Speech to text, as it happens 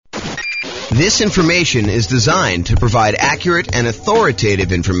This information is designed to provide accurate and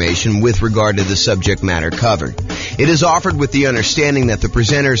authoritative information with regard to the subject matter covered. It is offered with the understanding that the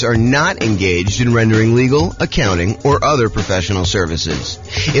presenters are not engaged in rendering legal, accounting, or other professional services.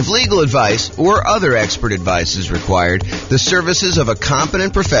 If legal advice or other expert advice is required, the services of a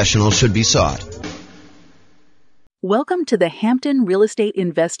competent professional should be sought. Welcome to the Hampton Real Estate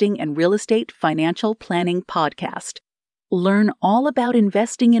Investing and Real Estate Financial Planning Podcast. Learn all about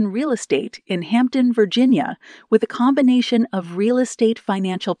investing in real estate in Hampton, Virginia, with a combination of real estate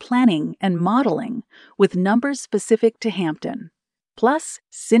financial planning and modeling with numbers specific to Hampton, plus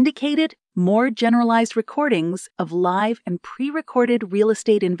syndicated, more generalized recordings of live and pre-recorded real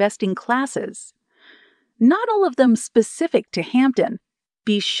estate investing classes. Not all of them specific to Hampton.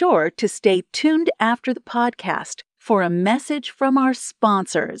 Be sure to stay tuned after the podcast for a message from our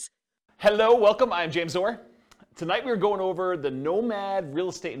sponsors. Hello, welcome. I'm James Orr. Tonight we're going over the Nomad real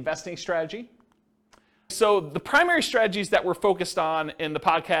estate investing strategy. So the primary strategies that we're focused on in the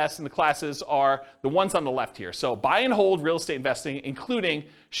podcast and the classes are the ones on the left here. So buy and hold real estate investing, including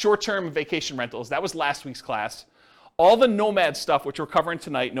short-term vacation rentals. That was last week's class. All the Nomad stuff, which we're covering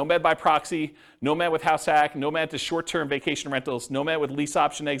tonight, Nomad by proxy, Nomad with house hack, Nomad to short-term vacation rentals, Nomad with lease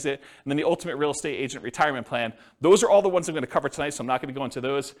option exit, and then the ultimate real estate agent retirement plan. Those are all the ones I'm going to cover tonight, so I'm not going to go into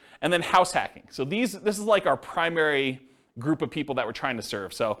those. And then house hacking. So this is like our primary group of people that we're trying to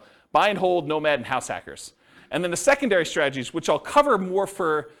serve. So buy and hold, Nomad, and house hackers. And then the secondary strategies, which I'll cover more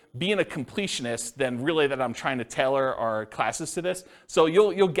for being a completionist than really that I'm trying to tailor our classes to this. So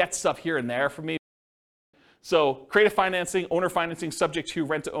you'll get stuff here and there from me. So creative financing, owner financing subject to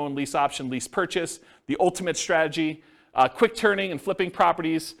rent-to-own, lease option, lease purchase, the ultimate strategy, quick turning and flipping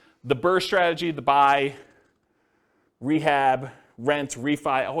properties, the BRRRR strategy, the buy, rehab, rent, refi.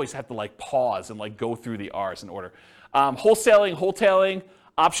 I always have to pause and go through the R's in order. Wholesaling, wholetailing,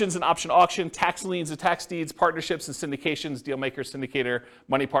 options and option auction, tax liens and tax deeds, partnerships and syndications, deal maker, syndicator,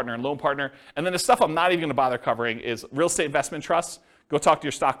 money partner, and loan partner. And then the stuff I'm not even going to bother covering is real estate investment trusts. Go talk to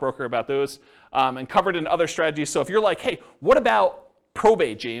your stockbroker about those, and covered in other strategies. So if you're like, hey, what about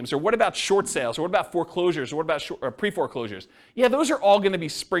probate, James? Or what about short sales? Or what about foreclosures? Or what about pre-foreclosures? Yeah, those are all going to be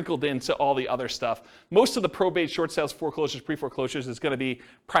sprinkled into all the other stuff. Most of the probate, short sales, foreclosures, pre-foreclosures is going to be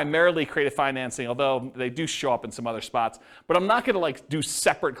primarily creative financing, although they do show up in some other spots. But I'm not going to do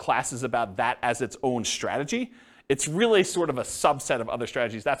separate classes about that as its own strategy. It's really sort of a subset of other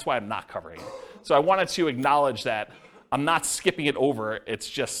strategies. That's why I'm not covering it. So I wanted to acknowledge that I'm not skipping it over. It's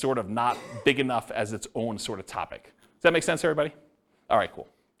just sort of not big enough as its own sort of topic. Does that make sense, everybody? All right, cool.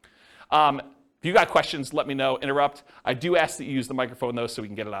 If you got questions, let me know. Interrupt. I do ask that you use the microphone, though, so we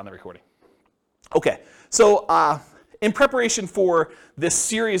can get it on the recording. Okay, so in preparation for this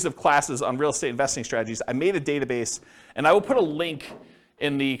series of classes on real estate investing strategies, I made a database, and I will put a link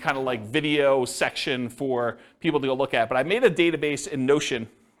in the kind of video section for people to go look at. But I made a database in Notion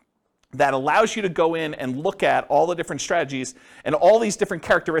that allows you to go in and look at all the different strategies and all these different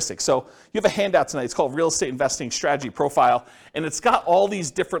characteristics. So you have a handout tonight. It's called Real Estate Investing Strategy Profile, and it's got all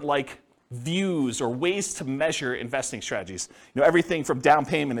these different views or ways to measure investing strategies. Everything from down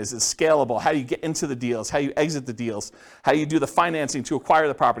payment is scalable, how you get into the deals, how you exit the deals, how you do the financing to acquire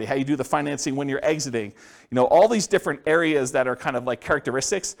the property, how you do the financing when you're exiting. All these different areas that are kind of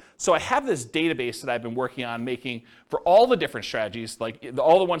characteristics. So I have this database that I've been working on making for all the different strategies,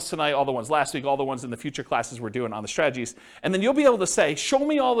 all the ones tonight, all the ones last week, all the ones in the future classes we're doing on the strategies. And then you'll be able to say, show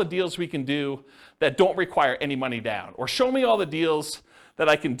me all the deals we can do that don't require any money down, or show me all the deals that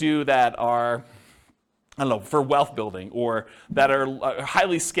I can do that are, for wealth building, or that are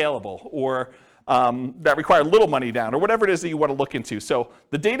highly scalable, or that require little money down, or whatever it is that you want to look into. So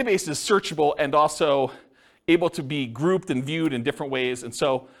the database is searchable and also able to be grouped and viewed in different ways. And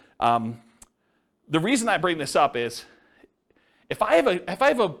so the reason I bring this up is if I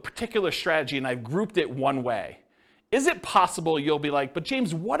have a particular strategy and I've grouped it one way, is it possible you'll be like, but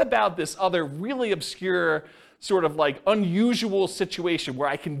James, what about this other really obscure sort of unusual situation where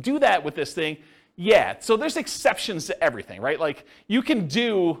I can do that with this thing? Yeah, so there's exceptions to everything, right? You can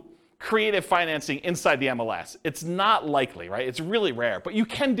do creative financing inside the MLS. It's not likely, right? It's really rare, but you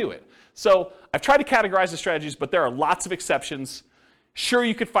can do it. So I've tried to categorize the strategies, but there are lots of exceptions. Sure,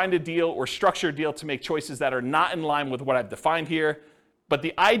 you could find a deal or structure a deal to make choices that are not in line with what I've defined here. But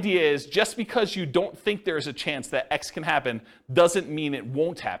the idea is just because you don't think there's a chance that X can happen doesn't mean it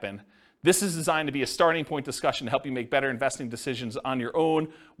won't happen. This is designed to be a starting point discussion to help you make better investing decisions on your own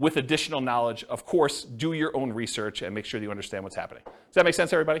with additional knowledge. Of course, do your own research and make sure that you understand what's happening. Does that make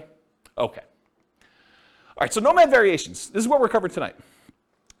sense, everybody? Okay. All right, so Nomad variations. This is what we're covering tonight.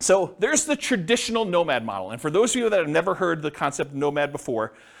 So there's the traditional Nomad model. And for those of you that have never heard the concept of Nomad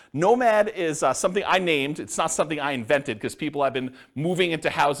before, Nomad is something I named. It's not something I invented because people have been moving into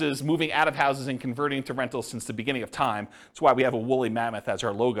houses, moving out of houses and converting to rentals since the beginning of time. That's why we have a woolly mammoth as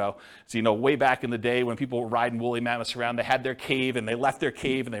our logo. So, way back in the day when people were riding woolly mammoths around, they had their cave and they left their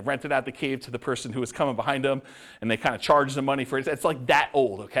cave and they rented out the cave to the person who was coming behind them and they kind of charged them money for it. It's like that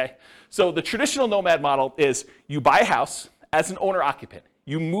old, okay? So the traditional Nomad model is you buy a house as an owner-occupant.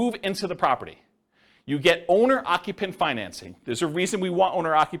 You move into the property. You get owner-occupant financing. There's a reason we want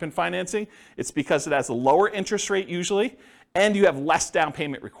owner-occupant financing. It's because it has a lower interest rate usually, and you have less down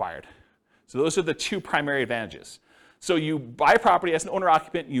payment required. So those are the two primary advantages. So you buy a property as an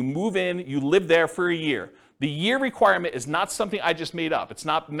owner-occupant, you move in, you live there for a year. The year requirement is not something I just made up. It's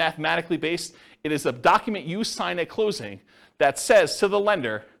not mathematically based. It is a document you sign at closing that says to the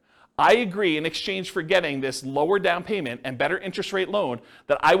lender, I agree in exchange for getting this lower down payment and better interest rate loan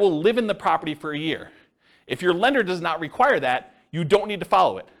that I will live in the property for a year. If your lender does not require that, you don't need to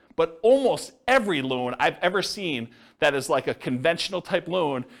follow it. But almost every loan I've ever seen that is like a conventional type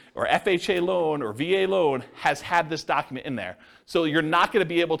loan or FHA loan or VA loan has had this document in there. So you're not going to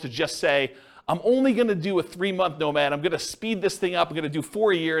be able to just say, I'm only going to do a 3-month Nomad. I'm going to speed this thing up. I'm going to do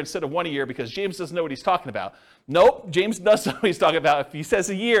 4 a year instead of 1 a year because James doesn't know what he's talking about. Nope, James does know what he's talking about. If he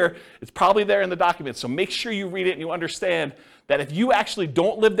says a year, it's probably there in the document. So make sure you read it and you understand that if you actually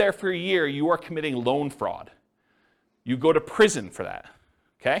don't live there for a year, you are committing loan fraud. You go to prison for that,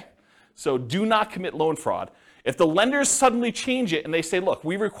 okay? So do not commit loan fraud. If the lenders suddenly change it and they say, look,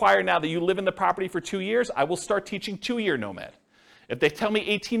 we require now that you live in the property for 2 years, I will start teaching 2-year Nomad. If they tell me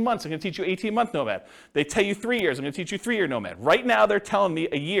 18 months, I'm going to teach you 18-month Nomad. They tell you 3 years, I'm going to teach you 3-year Nomad. Right now, they're telling me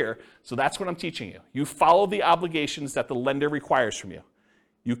a year, so that's what I'm teaching you. You follow the obligations that the lender requires from you.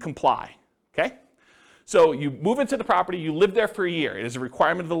 You comply, okay? So you move into the property, you live there for a year. It is a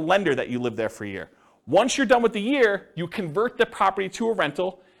requirement of the lender that you live there for a year. Once you're done with the year, you convert the property to a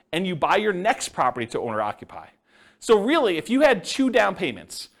rental, and you buy your next property to owner-occupy. So really, if you had 2 down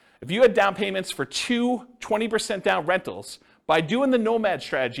payments, if you had down payments for 2 20% down rentals, by doing the Nomad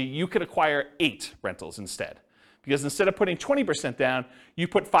strategy, you could acquire 8 rentals instead. Because instead of putting 20% down, you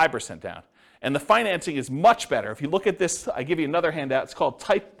put 5% down. And the financing is much better. If you look at this, I give you another handout. It's called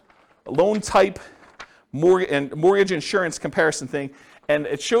loan type mortgage insurance comparison thing. And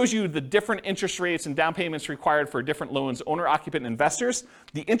it shows you the different interest rates and down payments required for different loans, owner-occupant investors.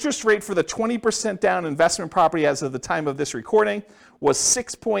 The interest rate for the 20% down investment property as of the time of this recording was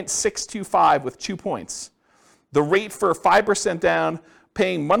 6.625 with 2 points. The rate for 5% down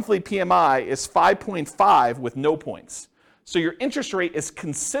paying monthly PMI is 5.5 with no points. So your interest rate is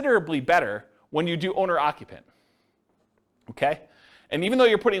considerably better when you do owner-occupant, okay? And even though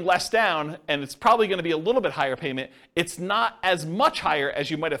you're putting less down, and it's probably going to be a little bit higher payment, it's not as much higher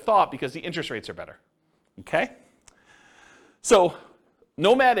as you might have thought because the interest rates are better, okay? So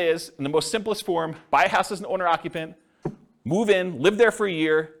Nomad is, in the most simplest form, buy a house as an owner-occupant, move in, live there for a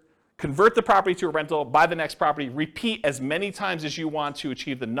year, convert the property to a rental, buy the next property, repeat as many times as you want to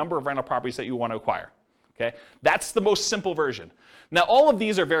achieve the number of rental properties that you want to acquire. Okay? That's the most simple version. Now, all of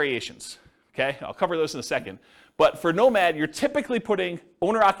these are variations. Okay? I'll cover those in a second. But for Nomad, you're typically putting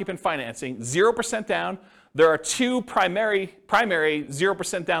owner-occupant financing, 0% down. There are 2 primary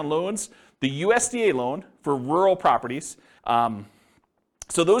 0% down loans. The USDA loan for rural properties.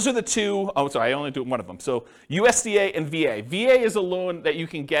 So those are the 2, oh, sorry, I only do one of them. So USDA and VA. VA is a loan that you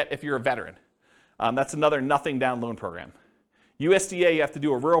can get if you're a veteran. That's another nothing down loan program. USDA, you have to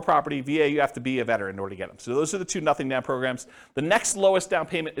do a rural property. VA, you have to be a veteran in order to get them. So those are the 2 nothing down programs. The next lowest down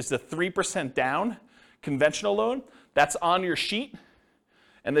payment is the 3% down conventional loan. That's on your sheet.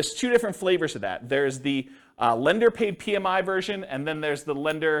 And there's 2 different flavors of that. There's the lender paid PMI version, and then there's the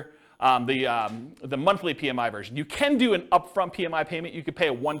lender the monthly PMI version. You can do an upfront PMI payment. You could pay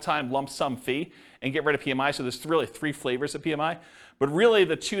a one-time lump sum fee and get rid of PMI. So there's really 3 flavors of PMI. But really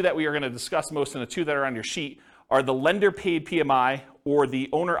the 2 that we are going to discuss most and the 2 that are on your sheet are the lender paid PMI or the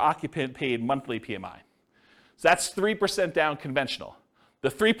owner occupant paid monthly PMI. So that's 3% down conventional. The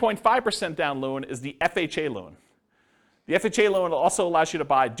 3.5% down loan is the FHA loan. The FHA loan also allows you to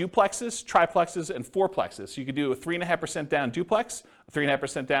buy duplexes, triplexes, and fourplexes. So you could do a 3.5% down duplex, a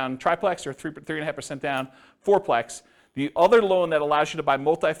 3.5% down triplex, or 3.5% down fourplex. The other loan that allows you to buy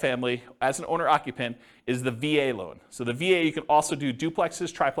multifamily as an owner-occupant is the VA loan. So the VA, you can also do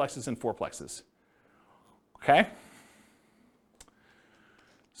duplexes, triplexes, and fourplexes. Okay?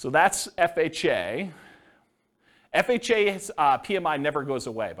 So that's FHA. FHA's PMI never goes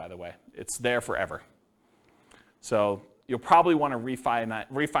away, by the way. It's there forever. So you'll probably want to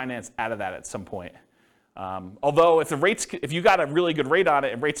refinance out of that at some point. Although if you got a really good rate on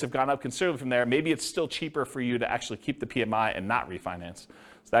it and rates have gone up considerably from there, maybe it's still cheaper for you to actually keep the PMI and not refinance.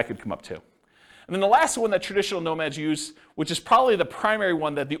 So that could come up too. And then the last one that traditional nomads use, which is probably the primary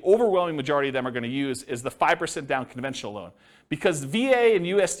one that the overwhelming majority of them are going to use, is the 5% down conventional loan. Because VA and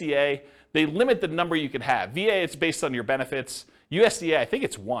USDA, they limit the number you can have. VA, it's based on your benefits. USDA, I think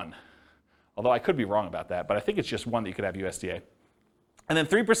it's 1. Although I could be wrong about that, but I think it's just 1 that you could have USDA. And then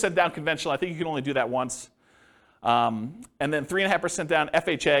 3% down conventional, I think you can only do that once. And then 3.5% down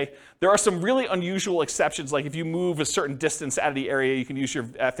FHA. There are some really unusual exceptions, like if you move a certain distance out of the area, you can use your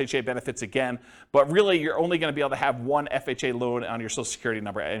FHA benefits again. But really, you're only going to be able to have 1 FHA loan on your Social Security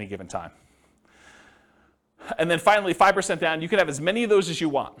number at any given time. And then finally, 5% down, you can have as many of those as you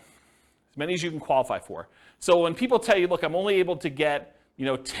want, as many as you can qualify for. So when people tell you, look, I'm only able to get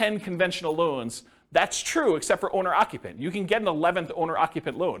 10 conventional loans, that's true, except for owner-occupant. You can get an 11th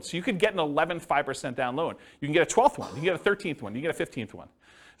owner-occupant loan. So you could get an 11th 5% down loan. You can get a 12th one. You can get a 13th one. You can get a 15th one.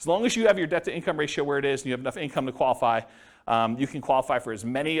 As long as you have your debt-to-income ratio where it is and you have enough income to qualify, you can qualify for as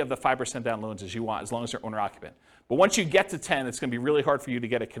many of the 5% down loans as you want, as long as they're owner-occupant. But once you get to 10, it's going to be really hard for you to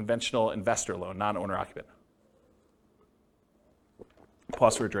get a conventional investor loan, non-owner-occupant.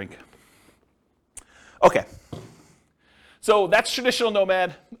 Pause for a drink. Okay. So that's traditional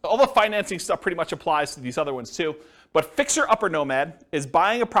Nomad. All the financing stuff pretty much applies to these other ones too. But fixer-upper Nomad is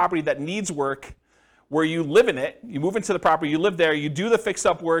buying a property that needs work, where you live in it, you move into the property, you live there, you do the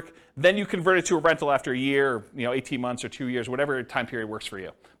fix-up work, then you convert it to a rental after a year, 18 months or 2 years, whatever time period works for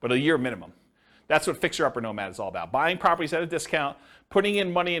you, but a year minimum. That's what fixer-upper Nomad is all about. Buying properties at a discount, putting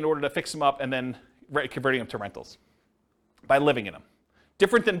in money in order to fix them up, and then converting them to rentals by living in them.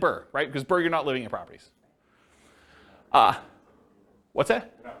 Different than BRRRR, right? Because BRRRR, you're not living in properties. What's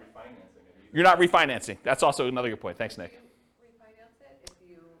that? You're not refinancing it either. You're not refinancing. That's also another good point. Thanks, Nick. Refinance it if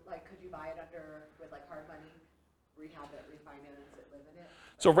you could you buy it with hard money, rehab it, refinance it, live in it?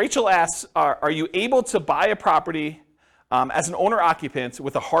 So Rachel asks, are you able to buy a property as an owner occupant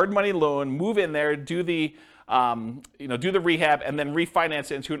with a hard money loan, move in there, do the rehab, and then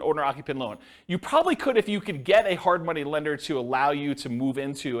refinance it into an owner occupant loan? You probably could if you could get a hard money lender to allow you to move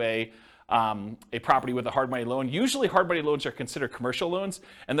into a property with a hard money loan. Usually hard money loans are considered commercial loans,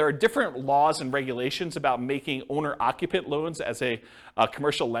 and there are different laws and regulations about making owner-occupant loans as a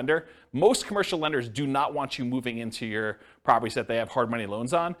commercial lender. Most commercial lenders do not want you moving into your properties that they have hard money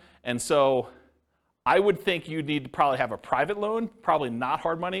loans on, and so I would think you'd need to probably have a private loan, probably not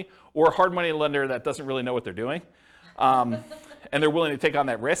hard money, or a hard money lender that doesn't really know what they're doing, and they're willing to take on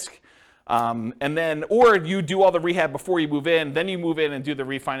that risk. Or you do all the rehab before you move in, then you move in and do the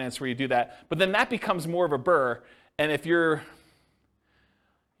refinance where you do that. But then that becomes more of a BRRRR. And if you're,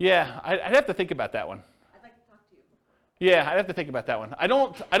 I'd have to think about that one. I'd like to talk to you. Yeah, I'd have to think about that one. I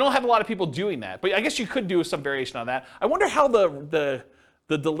don't have a lot of people doing that, but I guess you could do some variation on that. I wonder how the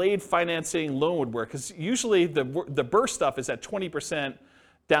delayed financing loan would work, because usually the BRRRR stuff is at 20%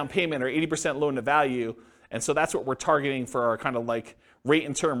 down payment or 80% loan to value. And so that's what we're targeting for our kind of like rate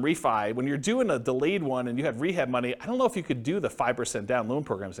and term refi. When you're doing a delayed one and you have rehab money, I don't know if you could do the 5% down loan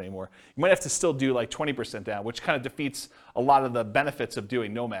programs anymore. You might have to still do like 20% down, which kind of defeats a lot of the benefits of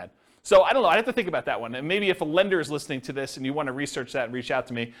doing Nomad. So I don't know, I'd have to think about that one. And maybe if a lender is listening to this and you want to research that and reach out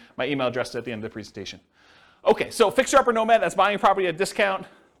to me, my email address is at the end of the presentation. Okay, so fixer-upper Nomad, that's buying a property at a discount,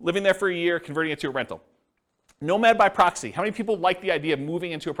 living there for a year, converting it to a rental. Nomad by proxy, how many people like the idea of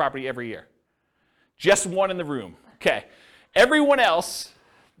moving into a property every year? Just one in the room. Okay. Everyone else,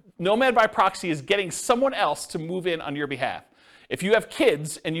 Nomad by proxy is getting someone else to move in on your behalf. If you have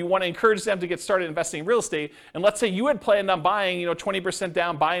kids and you want to encourage them to get started investing in real estate, and let's say you had planned on buying, 20%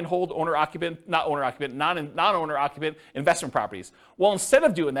 down, buy and hold non-owner occupant investment properties. Well, instead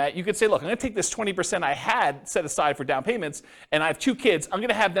of doing that, you could say, look, I'm going to take this 20% I had set aside for down payments, and I have 2 kids. I'm going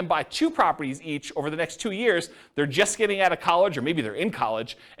to have them buy 2 properties each over the next 2 years. They're just getting out of college, or maybe they're in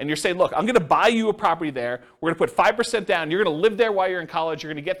college, and you're saying, look, I'm going to buy you a property there. We're going to put 5% down. You're going to live there while you're in college.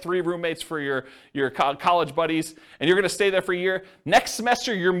 You're going to get 3 roommates for your college buddies, and you're going to stay there for a year. Next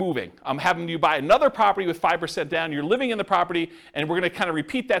semester, you're moving. I'm having you buy another property with 5% down. You're living in the property, and we're going to kind of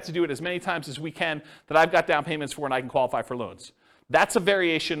repeat that to do it as many times as we can that I've got down payments for and I can qualify for loans. That's a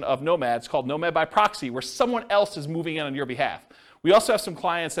variation of Nomad. It's called Nomad by proxy, where someone else is moving in on your behalf. We also have some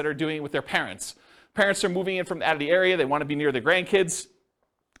clients that are doing it with their parents. Parents are moving in from out of the area. They want to be near their grandkids.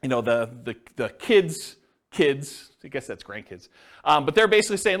 The kids, I guess that's grandkids. But they're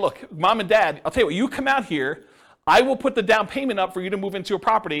basically saying, look, mom and dad, I'll tell you what, you come out here. I will put the down payment up for you to move into a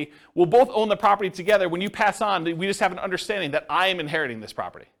property. We'll both own the property together. When you pass on, we just have an understanding that I am inheriting this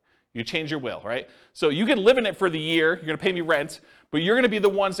property. You change your will, right? So you can live in it for the year. You're going to pay me rent, but you're going to be the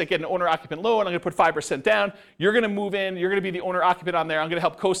ones that get an owner-occupant loan. I'm going to put 5% down. You're going to move in. You're going to be the owner-occupant on there. I'm going to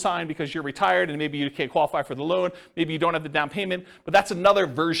help co-sign because you're retired and maybe you can't qualify for the loan. Maybe you don't have the down payment, but that's another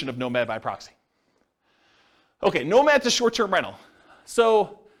version of Nomad by proxy. Okay, Nomad's a short-term rental.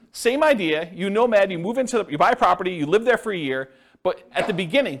 So same idea. You Nomad, you move into, you buy a property, you live there for a year. But at the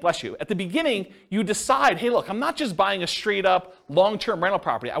beginning, bless you, at the beginning, you decide, hey, look, I'm not just buying a straight up long-term rental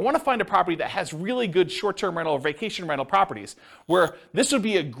property. I want to find a property that has really good short-term rental or vacation rental properties where this would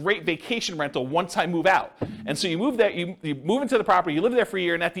be a great vacation rental once I move out. And so you move there, you move into the property, you live there for a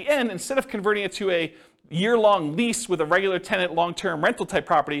year, and at the end, instead of converting it to a year-long lease with a regular tenant long-term rental type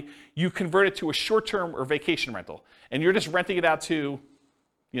property, you convert it to a short-term or vacation rental. And you're just renting it out to,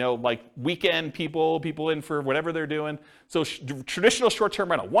 you know, like weekend people in for whatever they're doing. So traditional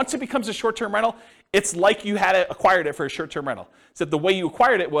short-term rental. Once it becomes a short-term rental, it's like you had acquired it for a short-term rental. So the way you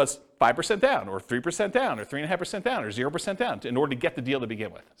acquired it was 5% down, or 3% down, or 3.5% down, or 0% down in order to get the deal to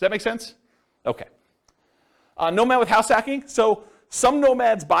begin with. Does that make sense? Okay. Nomad with house hacking. So some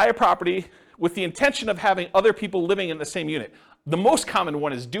nomads buy a property with the intention of having other people living in the same unit. The most common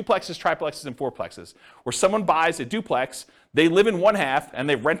one is duplexes, triplexes, and fourplexes, where someone buys a duplex, they live in one half, and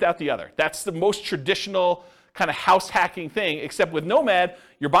they rent out the other. That's the most traditional kind of house hacking thing, except with Nomad,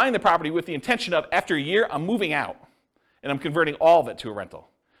 you're buying the property with the intention of, after a year, I'm moving out, and I'm converting all of it to a rental.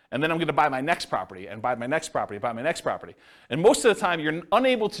 And then I'm going to buy my next property, and buy my next property, buy my next property. And most of the time, you're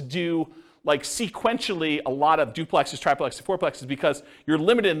unable to do like sequentially a lot of duplexes, triplexes, fourplexes because you're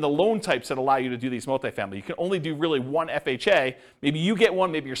limited in the loan types that allow you to do these multifamily. You can only do really one FHA. Maybe you get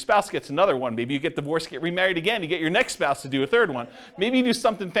one, maybe your spouse gets another one. Maybe you get divorced, get remarried again, you get your next spouse to do a third one. Maybe you do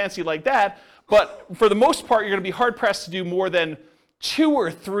something fancy like that, but for the most part, you're going to be hard-pressed to do more than 2 or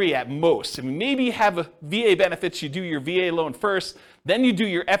 3 at most. I mean, maybe you have a VA benefits, you do your VA loan first, then you do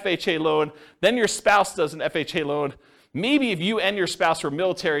your FHA loan, then your spouse does an FHA loan. Maybe if you and your spouse were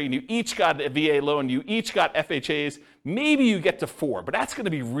military and you each got a VA loan, you each got FHAs, maybe you get to 4, but that's going to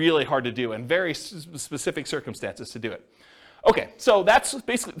be really hard to do and very specific circumstances to do it. Okay, so that's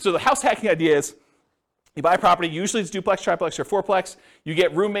basically, so the house hacking idea is you buy a property, usually it's duplex, triplex, or fourplex, you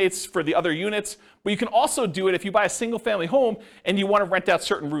get roommates for the other units, but you can also do it if you buy a single family home and you want to rent out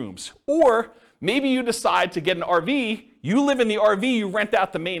certain rooms. Or maybe you decide to get an RV, you live in the RV, you rent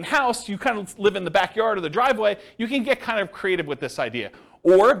out the main house, you kind of live in the backyard or the driveway, you can get kind of creative with this idea.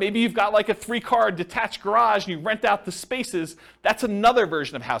 Or maybe you've got like a 3-car detached garage and you rent out the spaces. That's another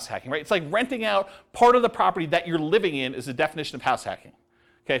version of house hacking, right? It's like renting out part of the property that you're living in is the definition of house hacking.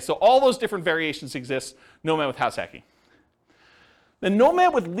 Okay, so all those different variations exist, Nomad with house hacking. The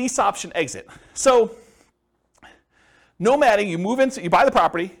Nomad with lease option exit. So nomading, you move in, you buy the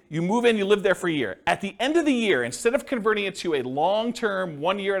property, you move in, you live there for a year. At the end of the year, instead of converting it to a long-term,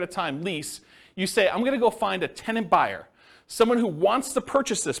 1 year at a time lease, you say, I'm going to go find a tenant buyer, someone who wants to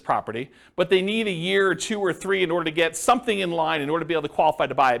purchase this property, but they need a year or 2 or 3 in order to get something in line in order to be able to qualify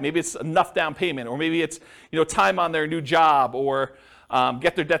to buy it. Maybe it's enough down payment, or maybe it's time on their new job, or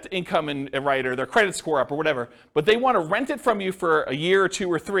get their debt to income right, or their credit score up, or whatever. But they want to rent it from you for a year or 2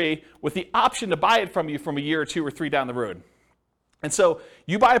 or 3 with the option to buy it from you from a year or 2 or 3 down the road. And so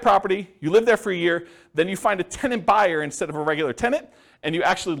you buy a property, you live there for a year, then you find a tenant buyer instead of a regular tenant, and you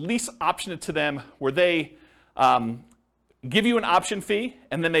actually lease option it to them where they give you an option fee,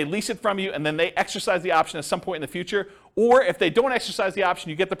 and then they lease it from you, and then they exercise the option at some point in the future. Or if they don't exercise the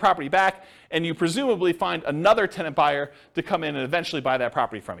option, you get the property back, and you presumably find another tenant buyer to come in and eventually buy that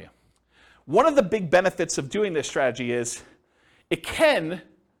property from you. One of the big benefits of doing this strategy is it can,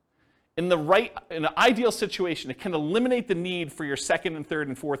 in an ideal situation, it can eliminate the need for your second and third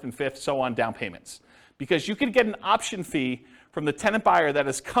and fourth and fifth, so on, down payments. Because you could get an option fee from the tenant buyer that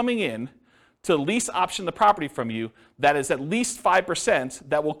is coming in to lease option the property from you that is at least 5%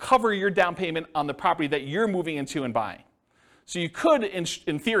 that will cover your down payment on the property that you're moving into and buying. So you could,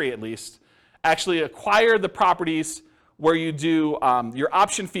 in theory at least, actually acquire the properties where you do, your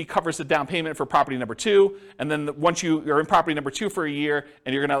option fee covers the down payment for property number 2, and then once you're in property number 2 for a year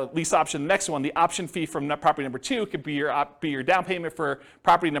and you're going to lease option the next one, the option fee from property number 2 could be your down payment for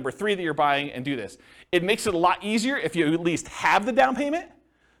property number 3 that you're buying, and do this. It makes it a lot easier if you at least have the down payment,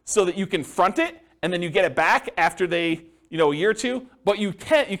 so that you can front it and then you get it back after a year or 2. But you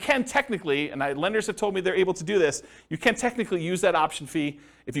can technically, and lenders have told me they're able to do this, you can technically use that option fee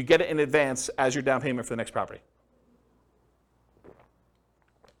if you get it in advance as your down payment for the next property.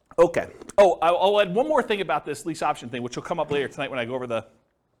 Okay. Oh, I'll add one more thing about this lease option thing, which will come up later tonight when I go over the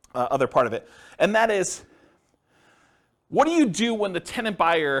other part of it. And that is, What do you do when the tenant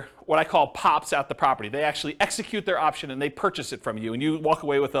buyer, what I call, pops out the property? They actually execute their option and they purchase it from you, and you walk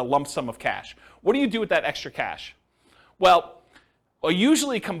away with a lump sum of cash. What do you do with that extra cash? Well, I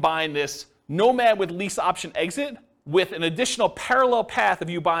usually combine this Nomad with lease option exit with an additional parallel path of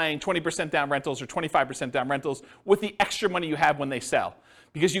you buying 20% down rentals or 25% down rentals with the extra money you have when they sell.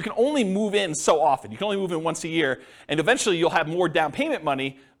 Because you can only move in so often. You can only move in once a year, and eventually you'll have more down payment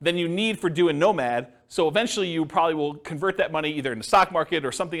money than you need for doing Nomad. So eventually you probably will convert that money either in the stock market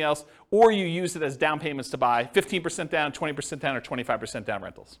or something else, or you use it as down payments to buy 15% down, 20% down, or 25% down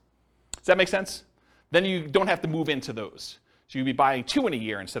rentals. Does that make sense? Then you don't have to move into those. So you'd be buying 2 in a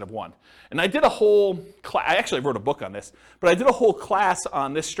year instead of 1. And I did a whole class, I actually wrote a book on this, but I did a whole class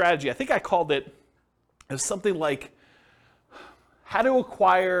on this strategy. I think I called it something like how to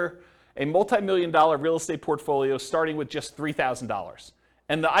acquire a multi-million-dollar real estate portfolio starting with just $3,000.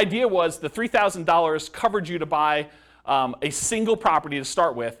 And the idea was the $3,000 covered you to buy a single property to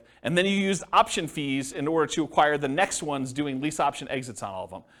start with, and then you used option fees in order to acquire the next ones doing lease option exits on all of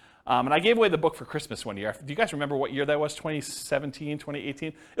them. And I gave away the book for Christmas one year. Do you guys remember what year that was? 2017, 2018?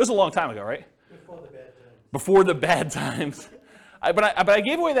 It was a long time ago, right? Before the bad times. Before the bad times. But I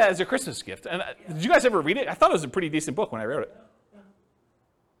gave away that as a Christmas gift. And did you guys ever read it? I thought it was a pretty decent book when I wrote it.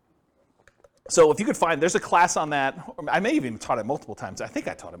 So if you could find, there's a class on that. I may have even taught it multiple times. I think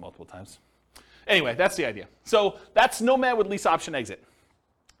I taught it multiple times. Anyway, that's the idea. So that's Nomad with lease option exit.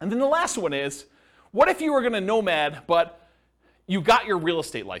 And then the last one is, what if you were going to Nomad, but you got your real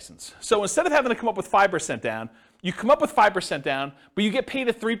estate license? So instead of having to come up with 5% down, you come up with 5% down, but you get paid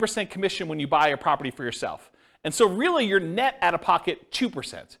a 3% commission when you buy a property for yourself. And so really you're net out of pocket 2%.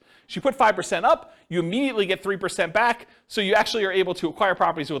 So you put 5% up, you immediately get 3% back, so you actually are able to acquire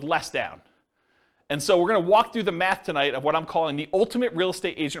properties with less down. And so we're going to walk through the math tonight of what I'm calling the ultimate real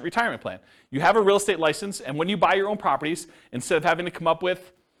estate agent retirement plan. You have a real estate license, and when you buy your own properties, instead of having to come up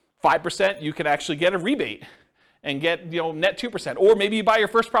with 5%, you can actually get a rebate and get net 2%. Or maybe you buy your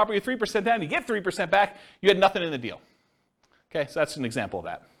first property with 3% down, you get 3% back, you had nothing in the deal. Okay, so that's an example of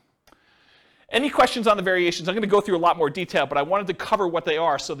that. Any questions on the variations? I'm going to go through a lot more detail, but I wanted to cover what they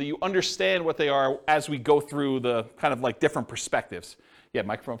are so that you understand what they are as we go through the kind of like different perspectives. Yeah,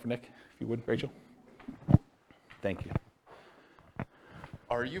 microphone for Nick, if you would, Rachel. Thank you.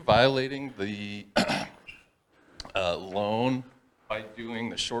 Are you violating the loan by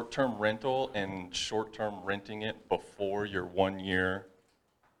doing the short-term rental and short-term renting it before your 1 year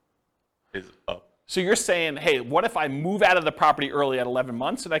is up? So you're saying, hey, what if I move out of the property early at 11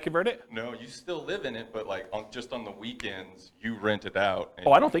 months and I convert it? No, you still live in it, but like just on the weekends, you rent it out.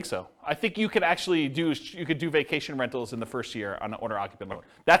 Oh, I don't think so. I think you could actually do vacation rentals in the first year on an owner-occupant loan.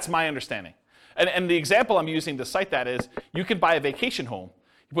 That's my understanding. And the example I'm using to cite that is you can buy a vacation home.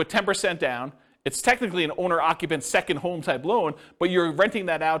 You put 10% down. It's technically an owner-occupant second home type loan, but you're renting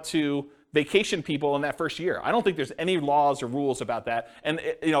that out to vacation people in that first year. I don't think there's any laws or rules about that. And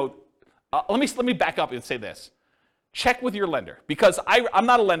let me back up and say this. Check with your lender, because I'm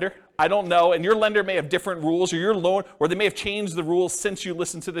not a lender. I don't know, and your lender may have different rules, or your loan, or they may have changed the rules since you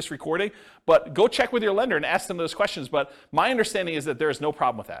listened to this recording. But go check with your lender and ask them those questions. But my understanding is that there is no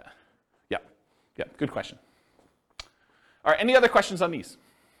problem with that. Yeah, good question. All right, any other questions on these?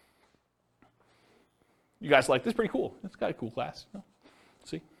 You guys like this? Pretty cool. It's got a cool class. No?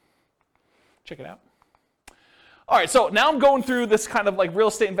 See? Check it out. All right, so now I'm going through this kind of like real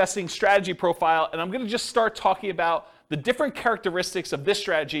estate investing strategy profile, and I'm going to just start talking about the different characteristics of this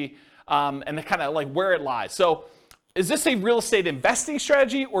strategy and the kind of like where it lies. So is this a real estate investing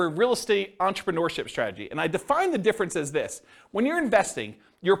strategy or a real estate entrepreneurship strategy? And I define the difference as this. When you're investing,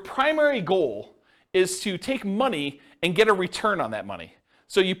 your primary goal is to take money and get a return on that money.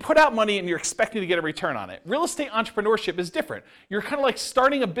 So you put out money and you're expecting to get a return on it. Real estate entrepreneurship is different. You're kind of like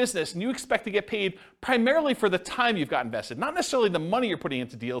starting a business and you expect to get paid primarily for the time you've got invested. Not necessarily the money you're putting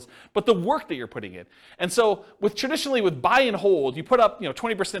into deals, but the work that you're putting in. And so traditionally with buy and hold, you put up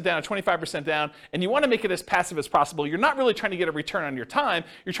 20% down, 25% down, and you want to make it as passive as possible. You're not really trying to get a return on your time.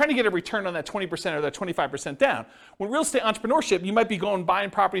 You're trying to get a return on that 20% or that 25% down. When real estate entrepreneurship, you might be going buying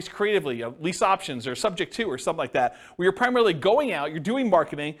properties creatively, lease options or subject to or something like that, where you're primarily going out, you're doing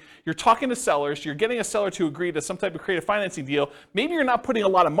marketing, you're talking to sellers, you're getting a seller to agree to some type of creative financing deal. Maybe you're not putting a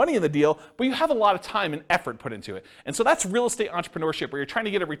lot of money in the deal, but you have a lot of time and effort put into it. And so that's real estate entrepreneurship, where you're trying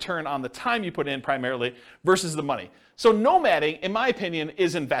to get a return on the time you put in primarily versus the money. So nomading, in my opinion,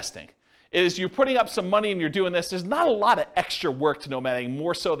 is investing. It is you're putting up some money and you're doing this. There's not a lot of extra work to nomading,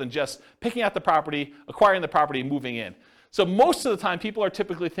 more so than just picking out the property, acquiring the property, and moving in. So most of the time, people are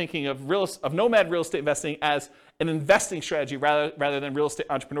typically thinking of nomad real estate investing as an investing strategy rather than real estate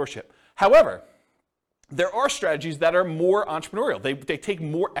entrepreneurship. However, there are strategies that are more entrepreneurial. They take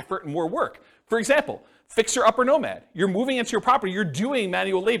more effort and more work. For example, fixer-upper nomad. You're moving into your property. You're doing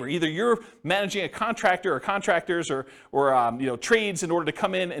manual labor. Either you're managing a contractor or contractors or trades in order to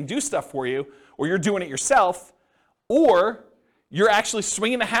come in and do stuff for you, or you're doing it yourself, or you're actually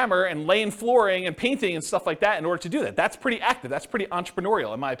swinging a hammer and laying flooring and painting and stuff like that in order to do that. That's pretty active. That's pretty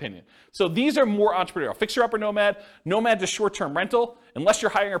entrepreneurial, in my opinion. So these are more entrepreneurial. Fixer-upper nomad, nomad to short-term rental. Unless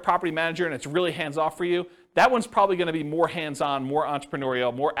you're hiring a property manager and it's really hands-off for you, that one's probably going to be more hands-on, more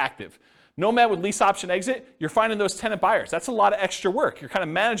entrepreneurial, more active. Nomad with lease option exit, you're finding those tenant buyers. That's a lot of extra work. You're kind of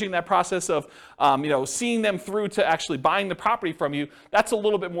managing that process of seeing them through to actually buying the property from you. That's a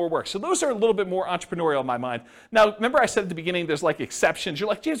little bit more work. So those are a little bit more entrepreneurial in my mind. Now, remember I said at the beginning there's like exceptions. You're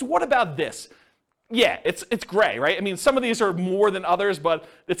like, James, what about this? Yeah, it's gray, right? I mean, some of these are more than others, but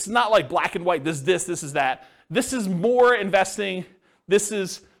it's not like black and white. This is that. This is more investing.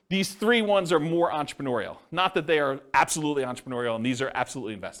 These three ones are more entrepreneurial. Not that they are absolutely entrepreneurial and these are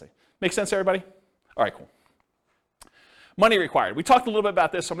absolutely investing. Make sense, everybody? All right, cool. Money required. We talked a little bit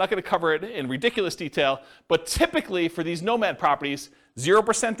about this, so I'm not going to cover it in ridiculous detail, but typically for these nomad properties,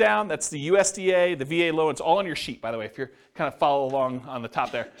 0% down, that's the USDA, the VA loan, it's all on your sheet, by the way, if you're kind of follow along on the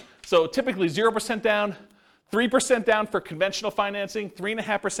top there. So typically 0% down, 3% down for conventional financing,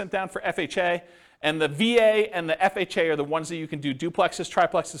 3.5% down for FHA, and the VA and the FHA are the ones that you can do duplexes,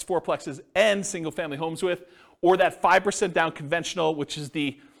 triplexes, fourplexes, and single-family homes with, or that 5% down conventional, which is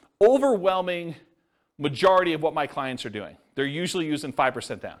the overwhelming majority of what my clients are doing. They're usually using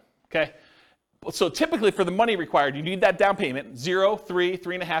 5% down, okay? So typically for the money required, you need that down payment, 0, 3,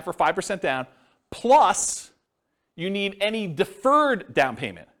 3.5, or 5% down, plus you need any deferred down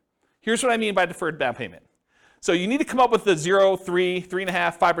payment. Here's what I mean by deferred down payment. So you need to come up with the 0, 3,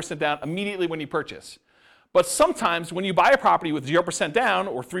 3.5, 5% down immediately when you purchase. But sometimes when you buy a property with 0% down,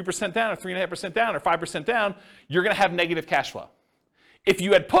 or 3% down, or 3.5% down, or 5% down, you're gonna have negative cash flow. If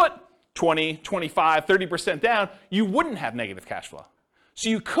you had put 20, 25, 30% down, you wouldn't have negative cash flow. So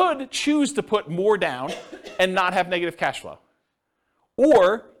you could choose to put more down and not have negative cash flow.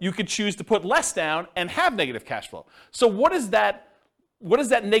 Or you could choose to put less down and have negative cash flow. So what is that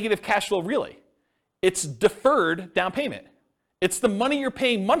negative cash flow really? It's deferred down payment. It's the money you're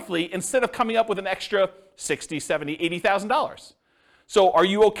paying monthly instead of coming up with an extra $60,000, $70,000, $80,000. So are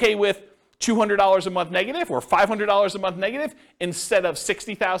you okay with $200 a month negative or $500 a month negative instead of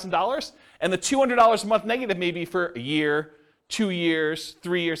 $60,000? And the $200 a month negative may be for a year, 2 years,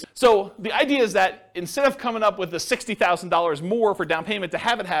 3 years. So the idea is that instead of coming up with the $60,000 more for down payment to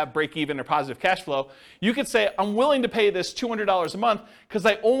have break even or positive cash flow, you could say, I'm willing to pay this $200 a month because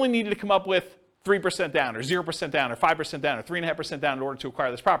I only needed to come up with 3% down, or 0% down, or 5% down, or 3.5% down in order to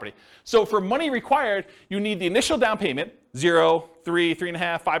acquire this property. So for money required, you need the initial down payment, 0, 3,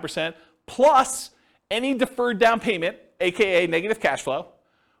 3.5, 5%, plus any deferred down payment, aka negative cash flow,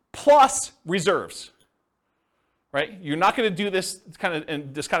 plus reserves. Right? You're not going to do this kind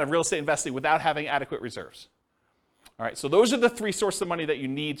of real estate investing without having adequate reserves. All right, so those are the three sources of money that you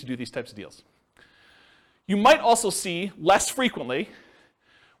need to do these types of deals. You might also see less frequently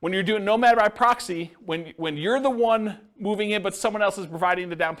when you're doing nomad by proxy, when you're the one moving in but someone else is providing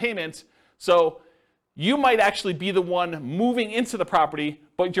the down payments. So you might actually be the one moving into the property,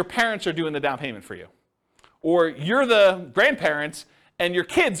 but your parents are doing the down payment for you. Or you're the grandparents and your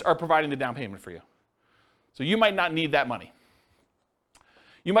kids are providing the down payment for you. So you might not need that money.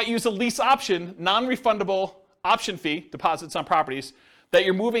 You might use a lease option, non-refundable option fee, deposits on properties, that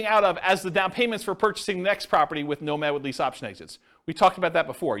you're moving out of as the down payments for purchasing the next property with Nomad with lease option exits. We talked about that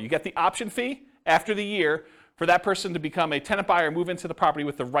before. You get the option fee after the year for that person to become a tenant buyer, move into the property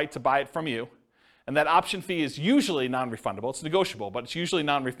with the right to buy it from you. And that option fee is usually non-refundable. It's negotiable, but it's usually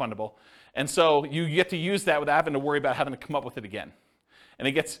non-refundable. And so you get to use that without having to worry about having to come up with it again. And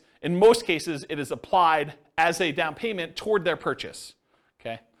it gets, in most cases, it is applied as a down payment toward their purchase.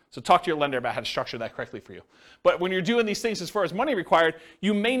 Okay? So talk to your lender about how to structure that correctly for you. But when you're doing these things as far as money required,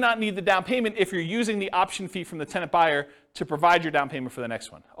 you may not need the down payment if you're using the option fee from the tenant buyer to provide your down payment for the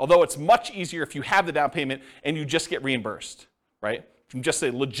next one. Although it's much easier if you have the down payment and you just get reimbursed, right? From just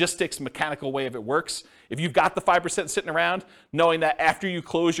a logistics, mechanical way of it works. If you've got the 5% sitting around, knowing that after you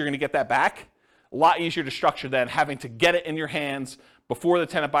close, you're going to get that back, a lot easier to structure than having to get it in your hands before the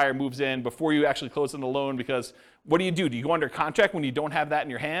tenant buyer moves in, before you actually close on the loan, because what do? Do you go under contract when you don't have that in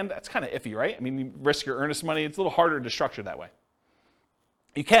your hand? That's kind of iffy, right? I mean, you risk your earnest money. It's a little harder to structure that way.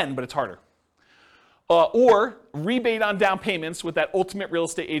 You can, but it's harder. Or rebate on down payments with that ultimate real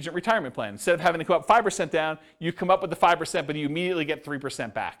estate agent retirement plan. Instead of having to come up 5% down, you come up with the 5%, but you immediately get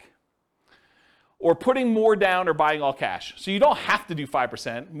 3% back. Or putting more down or buying all cash. So you don't have to do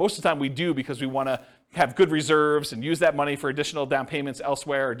 5%. Most of the time we do because we want to have good reserves and use that money for additional down payments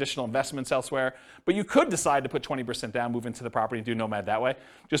elsewhere, or additional investments elsewhere. But you could decide to put 20% down, move into the property, and do Nomad that way.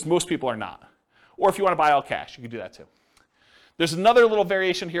 Just most people are not. Or if you want to buy all cash, you can do that too. There's another little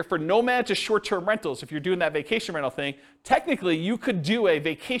variation here for Nomad to short-term rentals. If you're doing that vacation rental thing, technically you could do a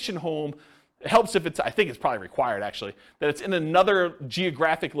vacation home. It helps if it's, I think it's probably required actually, that it's in another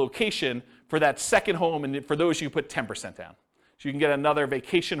geographic location for that second home, and for those you put 10% down. So you can get another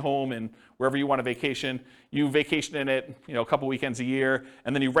vacation home in wherever you want to vacation. You vacation in it, a couple weekends a year,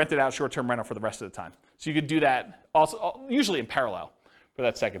 and then you rent it out short-term rental for the rest of the time. So you could do that also, usually in parallel for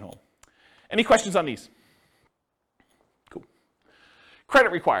that second home. Any questions on these? Cool.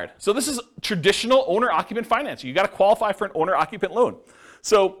 Credit required. So this is traditional owner-occupant financing. You got to qualify for an owner-occupant loan.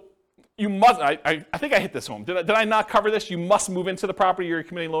 So you must, I think I hit this home. Did I not cover this? You must move into the property or you're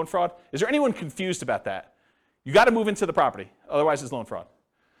committing loan fraud. Is there anyone confused about that? You got to move into the property, otherwise it's loan fraud.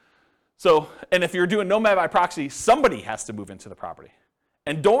 So, and if you're doing Nomad by proxy, somebody has to move into the property.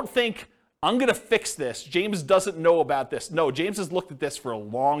 And don't think, I'm going to fix this. James doesn't know about this. No, James has looked at this for a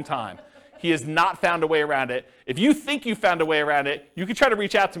long time. He has not found a way around it. If you think you found a way around it, you can try to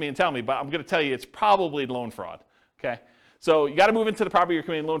reach out to me and tell me, but I'm going to tell you it's probably loan fraud, okay? So you got to move into the property you're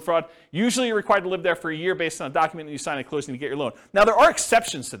committing loan fraud. Usually you're required to live there for a year based on a document that you sign at closing to get your loan. Now there are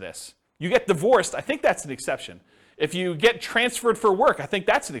exceptions to this. You get divorced, I think that's an exception. If you get transferred for work, I think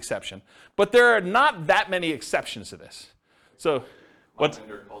that's an exception. But there are not that many exceptions to this. So, what? My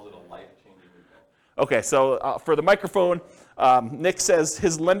lender calls it a life-changing event. Okay, so for the microphone, Nick says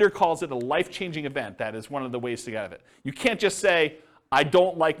his lender calls it a life-changing event. That is one of the ways to get out of it. You can't just say, I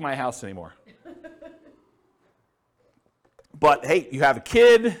don't like my house anymore. But hey, you have a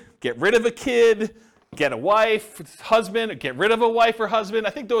kid, get rid of a kid, get a wife, husband, or get rid of a wife or husband. I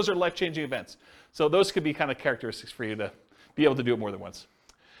think those are life-changing events. So those could be kind of characteristics for you to be able to do it more than once.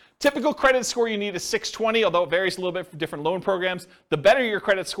 Typical credit score you need is 620, although it varies a little bit for different loan programs. The better your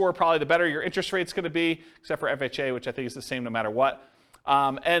credit score, probably the better your interest rate's going to be, except for FHA, which I think is the same no matter what.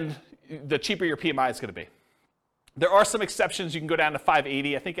 And the cheaper your PMI is going to be. There are some exceptions. You can go down to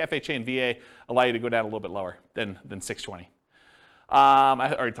 580. I think FHA and VA allow you to go down a little bit lower than 620.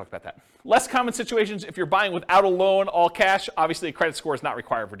 I already talked about that. Less common situations, if you're buying without a loan, all cash, obviously a credit score is not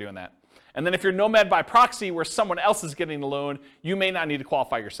required for doing that. And then if you're Nomad by proxy, where someone else is getting the loan, you may not need to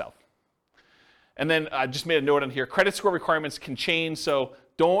qualify yourself. And then I just made a note on here, credit score requirements can change, so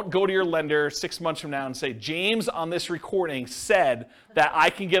don't go to your lender 6 months from now and say, James on this recording said that I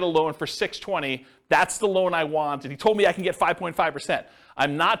can get a loan for 620, that's the loan I want, and he told me I can get 5.5%.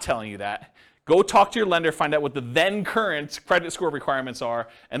 I'm not telling you that. Go talk to your lender, find out what the then current credit score requirements are,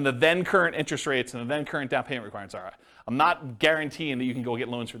 and the then current interest rates, and the then current down payment requirements are. I'm not guaranteeing that you can go get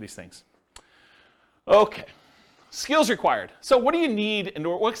loans for these things. Okay, skills required. So what do you need,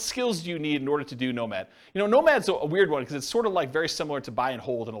 what skills do you need in order to do Nomad? Nomad's a weird one because it's sort of like very similar to buy and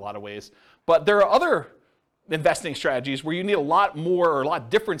hold in a lot of ways. But there are other investing strategies where you need a lot more or a lot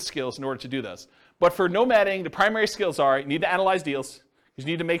different skills in order to do this. But for nomading, the primary skills are you need to analyze deals. You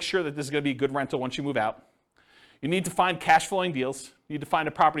need to make sure that this is going to be a good rental once you move out. You need to find cash flowing deals. You need to find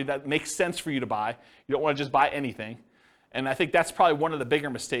a property that makes sense for you to buy. You don't want to just buy anything. And I think that's probably one of the bigger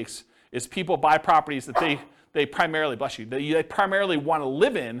mistakes is people buy properties that they primarily, bless you, they primarily want to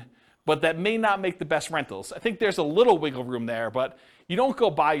live in, but that may not make the best rentals. I think there's a little wiggle room there, but you don't go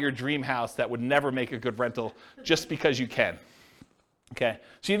buy your dream house that would never make a good rental just because you can. Okay,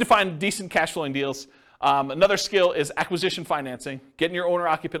 so you need to find decent cash flowing deals. Another skill is acquisition financing, getting your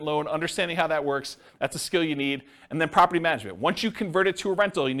owner-occupant loan, understanding how that works. That's a skill you need. And then property management. Once you convert it to a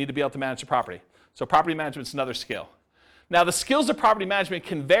rental, you need to be able to manage the property. So property management is another skill. Now, the skills of property management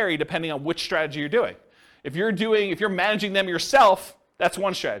can vary depending on which strategy you're doing. If you're managing them yourself, that's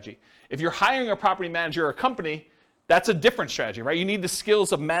one strategy. If you're hiring a property manager or a company, that's a different strategy, right? You need the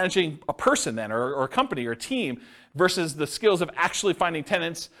skills of managing a person then, or a company or a team, versus the skills of actually finding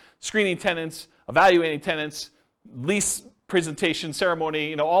tenants, screening tenants, evaluating tenants, lease presentation,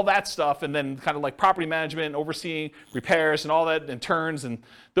 ceremony, all that stuff, and then kind of like property management, overseeing repairs and all that, and turns and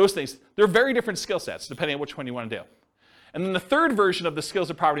those things. They're very different skill sets depending on which one you want to do. And then the third version of the skills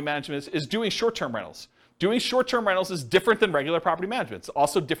of property management is doing short-term rentals. Doing short-term rentals is different than regular property management. It's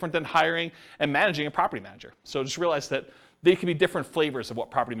also different than hiring and managing a property manager. So just realize that they can be different flavors of what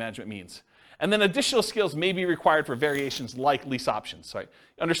property management means. And then additional skills may be required for variations like lease options. Right?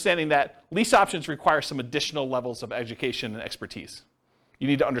 Understanding that lease options require some additional levels of education and expertise. You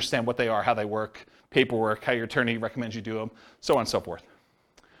need to understand what they are, how they work, paperwork, how your attorney recommends you do them, so on and so forth.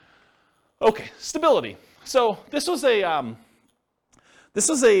 Okay, stability. So this was This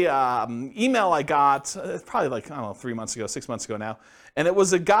was a email I got probably like, I don't know, 3 months ago, 6 months ago now. And it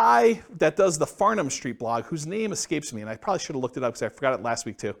was a guy that does the Farnham Street blog, whose name escapes me, and I probably should have looked it up because I forgot it last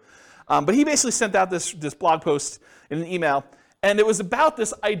week too. But he basically sent out this blog post in an email, and it was about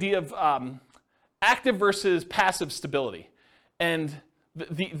this idea of active versus passive stability. And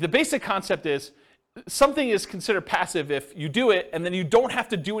the basic concept is something is considered passive if you do it, and then you don't have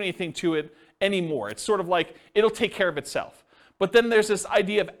to do anything to it anymore. It's sort of like it'll take care of itself. But then there's this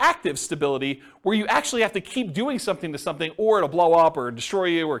idea of active stability where you actually have to keep doing something to something, or it'll blow up or destroy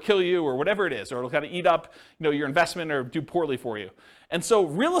you or kill you or whatever it is, or it'll kind of eat up, your investment or do poorly for you. And so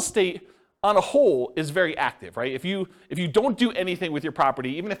real estate on a whole is very active, right? If you don't do anything with your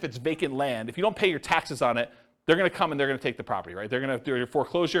property, even if it's vacant land, if you don't pay your taxes on it, they're going to come and they're going to take the property, right? They're going to do your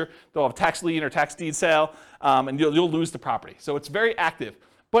foreclosure, they'll have a tax lien or tax deed sale, and you'll lose the property. So it's very active.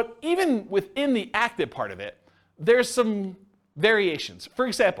 But even within the active part of it, there's some variations. For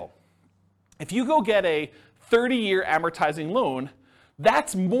example, if you go get a 30-year amortizing loan,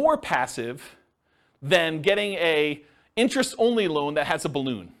 that's more passive than getting a interest-only loan that has a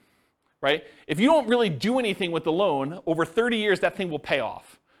balloon, right? If you don't really do anything with the loan, over 30 years, that thing will pay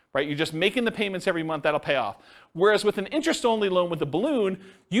off, right? You're just making the payments every month, that'll pay off. Whereas with an interest-only loan with a balloon,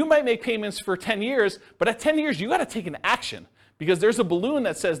 you might make payments for 10 years, but at 10 years, you got to take an action, because there's a balloon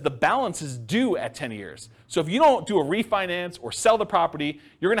that says the balance is due at 10 years. So if you don't do a refinance or sell the property,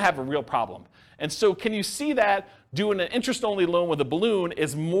 you're going to have a real problem. And so can you see that doing an interest-only loan with a balloon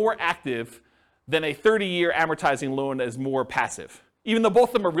is more active than a 30-year amortizing loan that is more passive? Even though both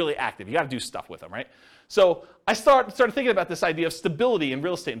of them are really active. You got to do stuff with them, right? So I started thinking about this idea of stability in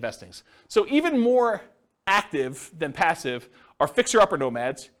real estate investing. So even more active than passive are fixer-upper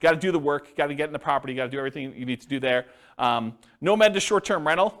nomads. Got to do the work, got to get in the property, got to do everything you need to do there. Nomad to short-term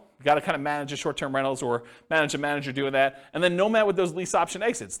rental. You got to kind of manage the short-term rentals or manage a manager doing that. And then nomad with those lease option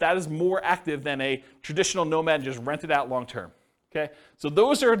exits. That is more active than a traditional nomad and just rent it out long-term. Okay? So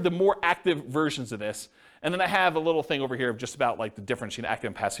those are the more active versions of this. And then I have a little thing over here of just about like the difference between active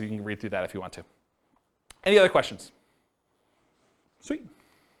and passive. You can read through that if you want to. Any other questions? Sweet.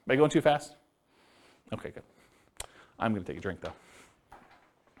 Am I going too fast? Okay, good. I'm going to take a drink though.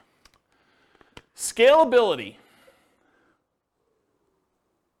 Scalability.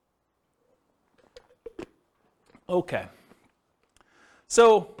 Okay.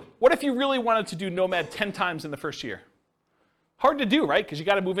 So what if you really wanted to do Nomad 10 times in the first year? Hard to do, right? Because you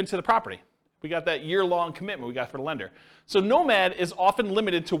got to move into the property. We got that year-long commitment we got for the lender. So Nomad is often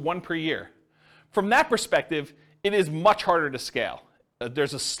limited to one per year. From that perspective, it is much harder to scale.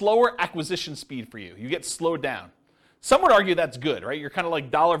 There's a slower acquisition speed for you. You get slowed down. Some would argue that's good, right? You're kind of like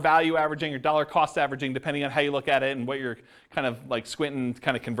dollar value averaging or dollar cost averaging, depending on how you look at it and what you're kind of like squinting to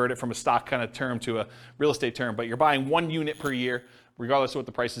kind of convert it from a stock kind of term to a real estate term. But you're buying 1 unit per year, regardless of what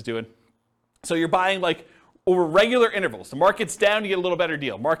the price is doing. So you're buying like over regular intervals. The market's down, you get a little better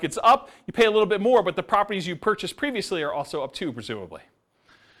deal. Market's up, you pay a little bit more, but the properties you purchased previously are also up too, presumably.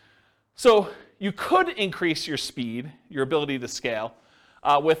 So you could increase your speed, your ability to scale,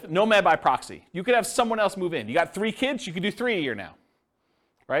 with Nomad by proxy. You could have someone else move in. You got 3 kids, you could do 3 a year now,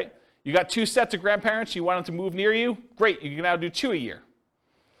 right? You got 2 sets of grandparents, you want them to move near you, great, you can now do 2 a year.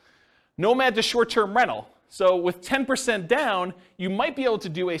 Nomad to short-term rental. So with 10% down, you might be able to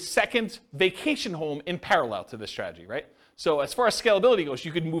do a second vacation home in parallel to this strategy, right? So as far as scalability goes,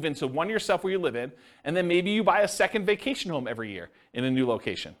 you could move into one yourself where you live in, and then maybe you buy a second vacation home every year in a new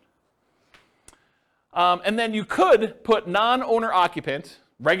location. And then you could put non-owner occupant,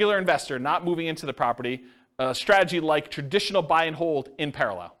 regular investor, not moving into the property, a strategy like traditional buy and hold in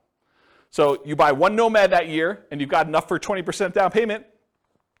parallel. So you buy 1 Nomad that year, and you've got enough for 20% down payment.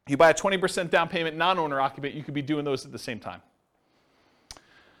 You buy a 20% down payment non-owner occupant, you could be doing those at the same time.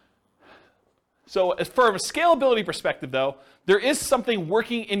 So as from a scalability perspective, though, there is something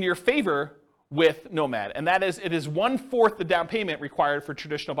working in your favor with Nomad, and that is it is 1/4 the down payment required for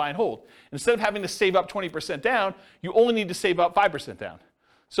traditional buy and hold. Instead of having to save up 20% down, you only need to save up 5% down.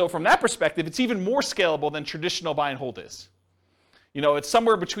 So from that perspective, it's even more scalable than traditional buy and hold is. You know, it's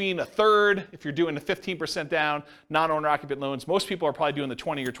somewhere between 1/3 if you're doing the 15% down non-owner occupant loans. Most people are probably doing the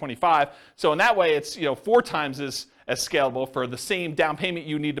 20 or 25. So in that way, it's 4 times as scalable. For the same down payment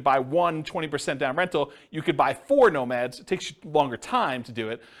you need to buy 1 20% down rental, you could buy 4 Nomads. It takes you longer time to do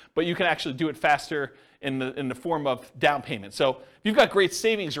it, but you can actually do it faster in the form of down payment. So if you've got great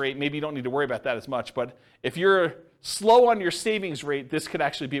savings rate, maybe you don't need to worry about that as much. But if you're slow on your savings rate, this could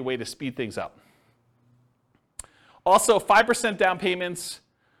actually be a way to speed things up. Also, 5% down payments,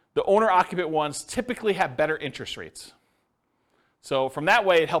 the owner-occupant ones typically have better interest rates. So from that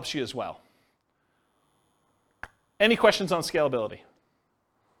way, it helps you as well. Any questions on scalability?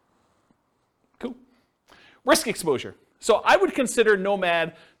 Risk exposure. So I would consider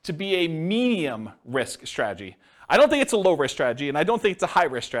Nomad to be a medium risk strategy. I don't think it's a low risk strategy, and I don't think it's a high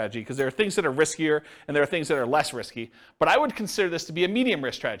risk strategy, because there are things that are riskier and there are things that are less risky. But I would consider this to be a medium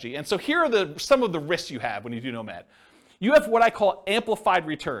risk strategy. And so here are some of the risks you have when you do Nomad. You have what I call amplified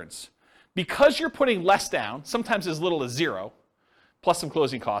returns. Because you're putting less down, sometimes as little as 0, plus some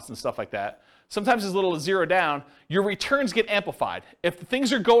closing costs and stuff like that, sometimes as little as 0 down, your returns get amplified. If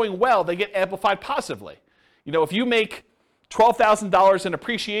things are going well, they get amplified positively. You know, if you make $12,000 in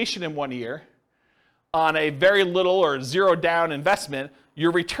appreciation in 1 year on a very little or 0 down investment,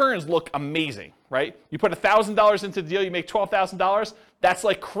 your returns look amazing, right? You put $1,000 into the deal, you make $12,000, that's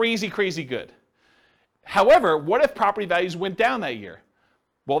like crazy, crazy good. However, what if property values went down that year?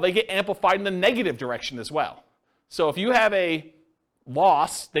 Well, they get amplified in the negative direction as well. So if you have a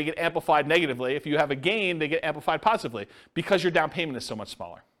loss, they get amplified negatively. If you have a gain, they get amplified positively because your down payment is so much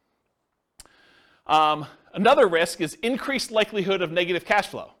smaller. Another risk is increased likelihood of negative cash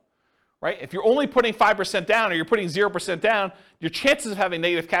flow, right? If you're only putting 5% down or you're putting 0% down, your chances of having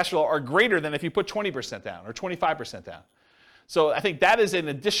negative cash flow are greater than if you put 20% down or 25% down. So I think that is an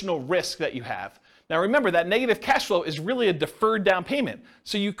additional risk that you have. Now remember, that negative cash flow is really a deferred down payment.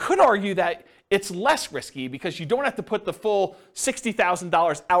 So you could argue that it's less risky because you don't have to put the full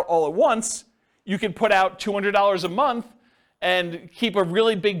 $60,000 out all at once. You can put out $200 a month and keep a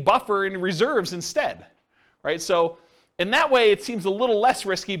really big buffer in reserves instead, right? So in that way, it seems a little less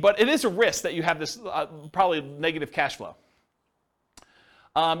risky, but it is a risk that you have this probably negative cash flow.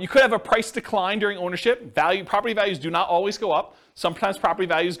 You could have a price decline during ownership. Property values do not always go up. Sometimes property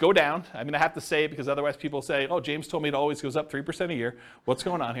values go down. I mean, I have to say it because otherwise people say, oh, James told me it always goes up 3% a year. What's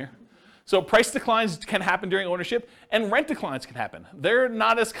going on here? So price declines can happen during ownership, and rent declines can happen. They're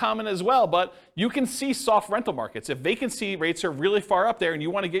not as common as well, but you can see soft rental markets. If vacancy rates are really far up there and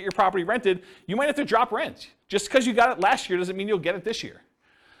you want to get your property rented, you might have to drop rent. Just because you got it last year doesn't mean you'll get it this year.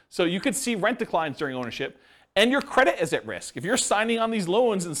 So you could see rent declines during ownership. And your credit is at risk. If you're signing on these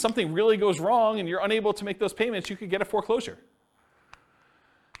loans and something really goes wrong and you're unable to make those payments, you could get a foreclosure.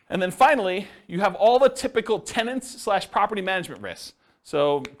 And then finally, you have all the typical tenants/property management risks.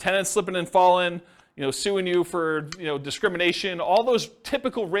 So tenants slipping and falling, suing you for discrimination, all those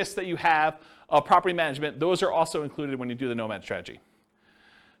typical risks that you have of property management, those are also included when you do the Nomad strategy.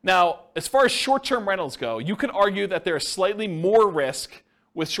 Now, as far as short-term rentals go, you could argue that there's slightly more risk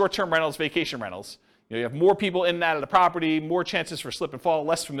with short-term rentals, vacation rentals. You have more people in and out of the property, more chances for slip and fall,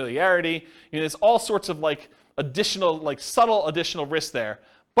 less familiarity. There's all sorts of additional, subtle additional risks there.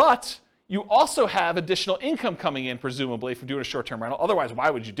 But you also have additional income coming in, presumably, from doing a short-term rental. Otherwise, why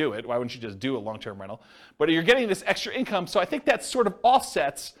would you do it? Why wouldn't you just do a long-term rental? But you're getting this extra income, so I think that sort of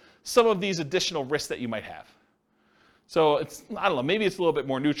offsets some of these additional risks that you might have. So I don't know, maybe it's a little bit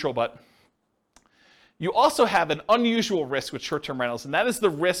more neutral, but you also have an unusual risk with short-term rentals, and that is the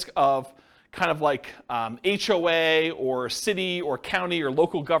risk of kind of like HOA or city or county or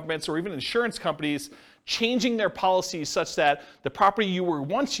local governments or even insurance companies changing their policies such that the property you were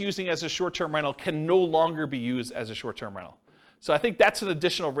once using as a short-term rental can no longer be used as a short-term rental. So I think that's an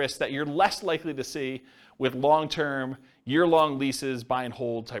additional risk that you're less likely to see with long-term, year-long leases, buy and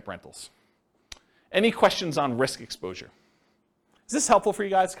hold type rentals. Any questions on risk exposure? Is this helpful for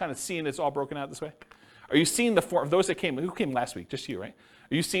you guys, kind of seeing it's all broken out this way? Are you seeing the form, those that came, who came last week? Just you, right?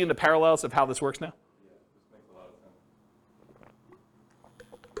 Are you seeing the parallels of how this works now? Yeah, this makes a lot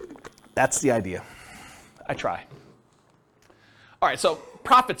of sense. That's the idea. I try. All right, so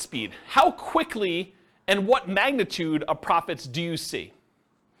profit speed. How quickly and what magnitude of profits do you see?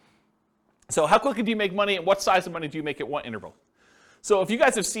 So how quickly do you make money and what size of money do you make at what interval? So if you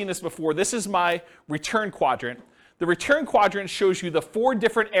guys have seen this before, this is my return quadrant. The return quadrant shows you the 4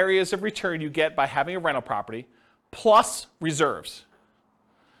 different areas of return you get by having a rental property plus reserves.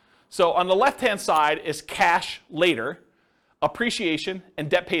 So on the left-hand side is cash later, appreciation,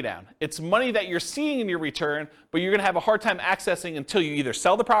 and debt paydown. It's money that you're seeing in your return, but you're going to have a hard time accessing until you either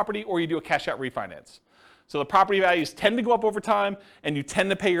sell the property or you do a cash-out refinance. So the property values tend to go up over time, and you tend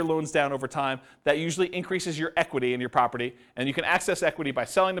to pay your loans down over time. That usually increases your equity in your property, and you can access equity by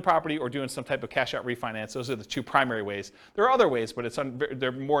selling the property or doing some type of cash-out refinance. Those are the 2 primary ways. There are other ways, but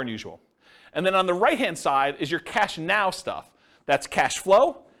they're more unusual. And then on the right-hand side is your cash now stuff. That's cash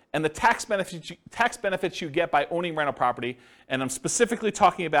flow and the tax benefits you get by owning rental property, and I'm specifically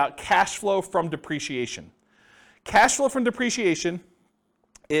talking about cash flow from depreciation. Cash flow from depreciation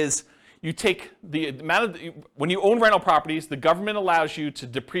is you take the amount of, when you own rental properties, the government allows you to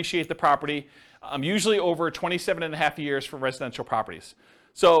depreciate the property, usually over 27 and a half years for residential properties.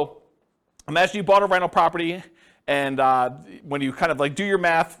 So imagine you bought a rental property And when you kind of like do your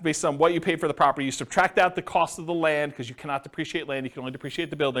math based on what you paid for the property, you subtract out the cost of the land, because you cannot depreciate land, you can only depreciate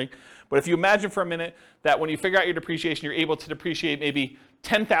the building. But if you imagine for a minute that when you figure out your depreciation, you're able to depreciate maybe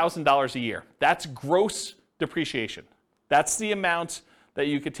 $10,000 a year. That's gross depreciation. That's the amount that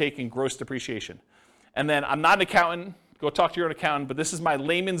you could take in gross depreciation. And then I'm not an accountant, go talk to your own accountant, but this is my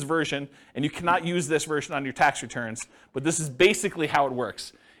layman's version, and you cannot use this version on your tax returns, but this is basically how it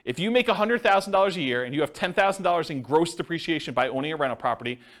works. If you make $100,000 a year and you have $10,000 in gross depreciation by owning a rental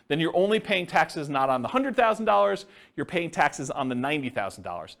property, then you're only paying taxes not on the $100,000, you're paying taxes on the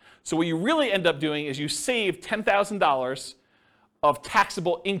 $90,000. So what you really end up doing is you save $10,000 of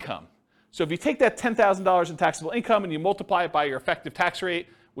taxable income. So if you take that $10,000 in taxable income and you multiply it by your effective tax rate,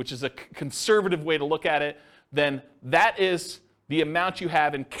 which is a conservative way to look at it, then that is the amount you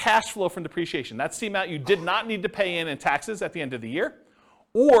have in cash flow from depreciation. That's the amount you did not need to pay in taxes at the end of the year,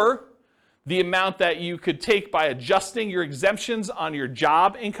 or the amount that you could take by adjusting your exemptions on your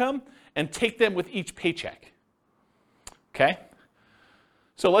job income and take them with each paycheck. Okay?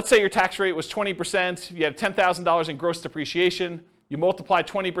 So let's say your tax rate was 20%, you had $10,000 in gross depreciation, you multiply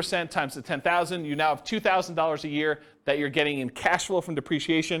 20% times the $10,000, you now have $2,000 a year that you're getting in cash flow from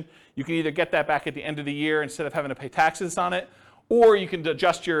depreciation. You can either get that back at the end of the year instead of having to pay taxes on it, or you can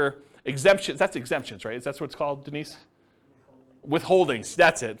adjust your exemptions. That's exemptions, right? That's what it's called, Denise? Withholdings,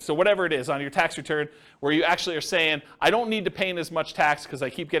 that's it. So whatever it is on your tax return, where you actually are saying, I don't need to pay in as much tax because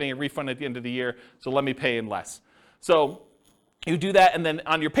I keep getting a refund at the end of the year, so let me pay in less. So you do that, and then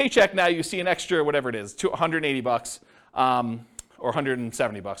on your paycheck now you see an extra, whatever it is, $180 or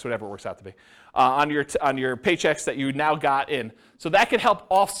 170 bucks, whatever it works out to be, on your paychecks that you now got in. So that could help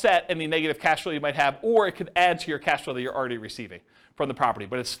offset any negative cash flow you might have, or it could add to your cash flow that you're already receiving from the property.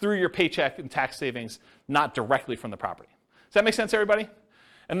 But it's through your paycheck and tax savings, not directly from the property. Does that make sense, everybody?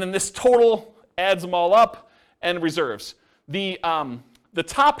 And then this total adds them all up and reserves. The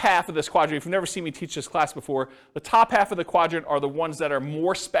top half of this quadrant, if you've never seen me teach this class before, the top half of the quadrant are the ones that are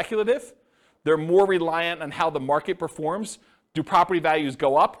more speculative. They're more reliant on how the market performs. Do property values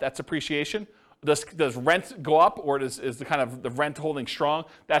go up? That's appreciation. Does rent go up, or is the kind of the rent holding strong?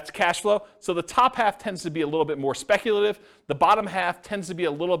 That's cash flow. So the top half tends to be a little bit more speculative. The bottom half tends to be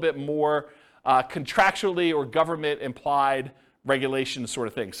a little bit more contractually or government implied regulation sort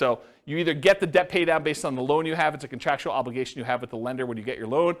of thing. So you either get the debt pay down based on the loan you have, it's a contractual obligation you have with the lender when you get your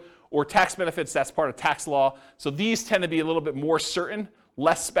loan, or tax benefits, that's part of tax law. So these tend to be a little bit more certain,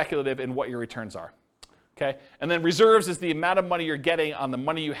 less speculative in what your returns are. Okay? And then reserves is the amount of money you're getting on the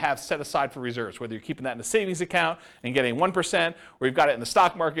money you have set aside for reserves, whether you're keeping that in a savings account and getting 1%, or you've got it in the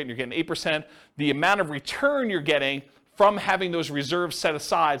stock market and you're getting 8%, the amount of return you're getting from having those reserves set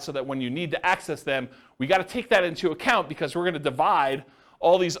aside so that when you need to access them, we got to take that into account, because we're going to divide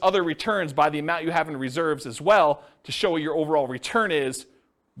all these other returns by the amount you have in reserves as well to show what your overall return is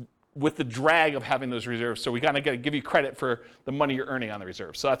with the drag of having those reserves. So we got to give you credit for the money you're earning on the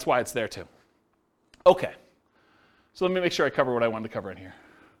reserves. So that's why it's there too. Okay, so let me make sure I cover what I wanted to cover in here.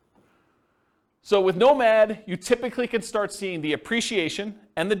 So with Nomad, you typically can start seeing the appreciation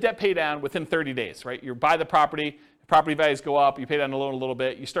and the debt pay down within 30 days, right? You buy the property values go up, you pay down the loan a little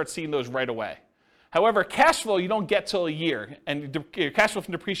bit, you start seeing those right away. However, cash flow you don't get till a year, and your cash flow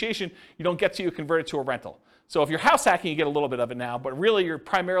from depreciation you don't get till you convert it to a rental. So if you're house hacking, you get a little bit of it now, but really you're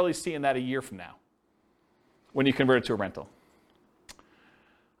primarily seeing that a year from now when you convert it to a rental.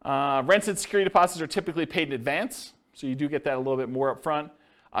 Rents and security deposits are typically paid in advance, so you do get that a little bit more up front.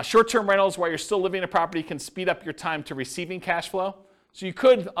 Short-term rentals, while you're still living in a property, can speed up your time to receiving cash flow. So you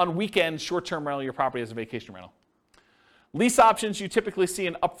could, on weekends, short-term rental your property as a vacation rental. Lease options, you typically see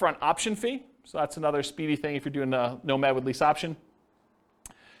an upfront option fee. So that's another speedy thing if you're doing a Nomad with lease option.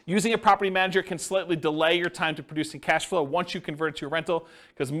 Using a property manager can slightly delay your time to producing cash flow once you convert it to a rental,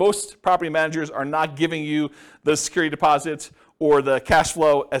 because most property managers are not giving you the security deposits or the cash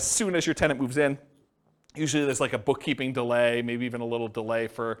flow as soon as your tenant moves in. Usually there's like a bookkeeping delay, maybe even a little delay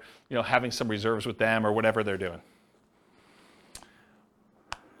for having some reserves with them or whatever they're doing.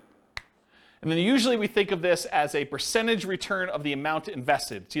 And then usually we think of this as a percentage return of the amount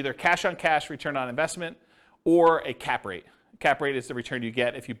invested. It's either cash on cash return on investment or a cap rate. Cap rate is the return you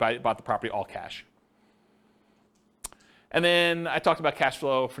get if you bought the property all cash. And then I talked about cash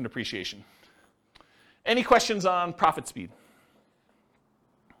flow from depreciation. Any questions on profit speed?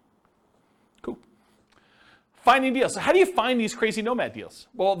 Cool. Finding deals. So how do you find these crazy Nomad deals?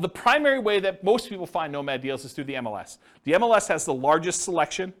 Well, the primary way that most people find Nomad deals is through the MLS. The MLS has the largest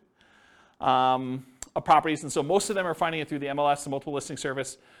selection of properties, and so most of them are finding it through the MLS, the multiple listing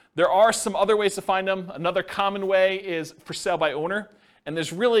service. There are some other ways to find them. Another common way is for sale by owner, And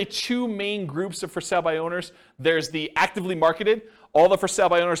there's really two main groups of for sale by owners. There's the actively marketed, all the for sale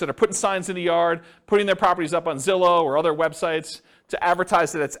by owners that are putting signs in the yard, putting their properties up on Zillow or other websites to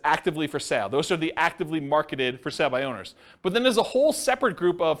advertise that it's actively for sale. Those are the actively marketed for sale by owners. But then there's a whole separate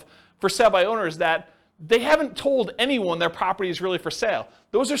group of for sale by owners that they haven't told anyone their property is really for sale.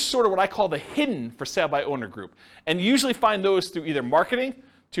 Those are sort of what I call the hidden for sale by owner group. And you usually find those through either marketing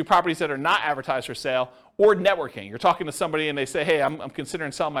to properties that are not advertised for sale, or networking. You're talking to somebody and they say, hey, I'm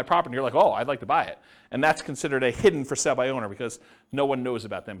considering selling my property. You're like, oh, I'd like to buy it. And that's considered a hidden for sale by owner because no one knows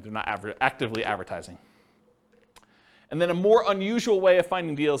about them. They're not actively advertising. And then a more unusual way of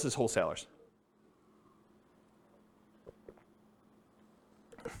finding deals is wholesalers.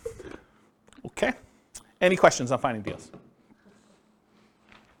 Okay. Any questions on finding deals?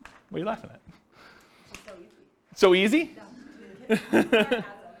 What are you laughing at? So easy. So easy?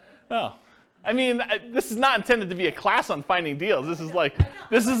 Oh. I mean, this is not intended to be a class on finding deals. This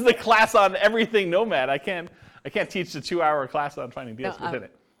is the class on everything Nomad. I can't teach the 2-hour class on finding deals within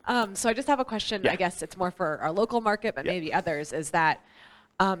it. So I just have a question. Yeah. I guess it's more for our local market, but maybe others, is that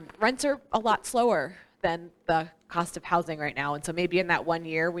rents are a lot slower than the cost of housing right now. And so maybe in that 1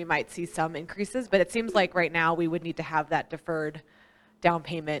 year, we might see some increases, but it seems like right now we would need to have that deferred down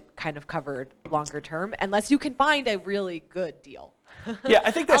payment kind of covered longer term, unless you can find a really good deal. Yeah, I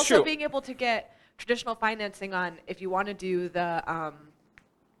think that's also, true. being able to get traditional financing on, if you want to do the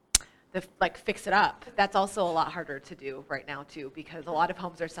like fix it up, that's also a lot harder to do right now too, because a lot of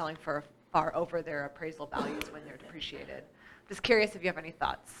homes are selling for far over their appraisal values when they're depreciated. Just curious if you have any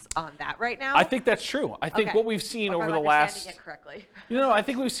thoughts on that right now. I think that's true. I think what we've seen over the last, it correctly. I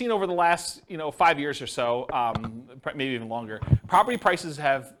think we've seen over the last, 5 years or so, maybe even longer, property prices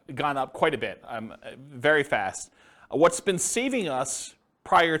have gone up quite a bit, very fast. What's been saving us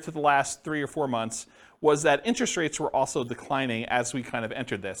prior to the last 3 or 4 months was that interest rates were also declining as we kind of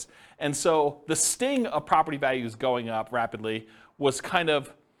entered this. And so the sting of property values going up rapidly was kind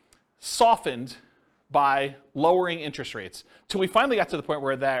of softened by lowering interest rates till we finally got to the point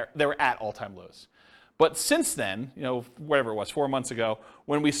where they were at all-time lows. But since then, whatever it was, 4 months ago,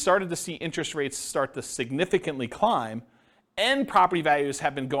 when we started to see interest rates start to significantly climb, and property values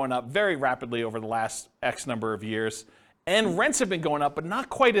have been going up very rapidly over the last X number of years, and rents have been going up, but not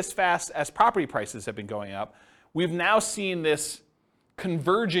quite as fast as property prices have been going up, we've now seen this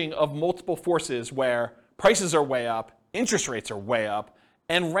converging of multiple forces where prices are way up, interest rates are way up,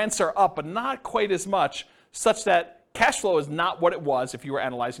 and rents are up, but not quite as much, such that cash flow is not what it was if you were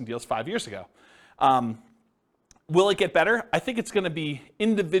analyzing deals 5 years ago. Will it get better? I think it's going to be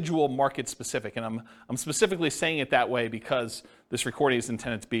individual market specific, and I'm specifically saying it that way because this recording is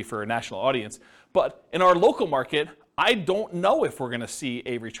intended to be for a national audience. But in our local market, I don't know if we're going to see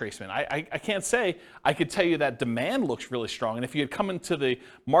a retracement. I can't say. I could tell you that demand looks really strong, and if you had come into the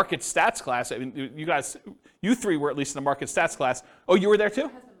market stats class, I mean, you three were at least in the market stats class. Oh, you were there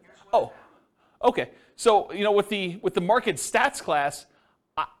too? Oh, okay. So with the market stats class,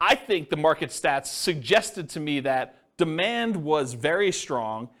 I think the market stats suggested to me that demand was very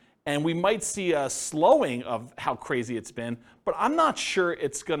strong and we might see a slowing of how crazy it's been, but I'm not sure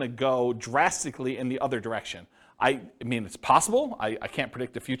it's going to go drastically in the other direction. I mean, it's possible. I can't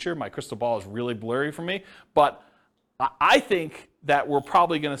predict the future. My crystal ball is really blurry for me, but I think that we're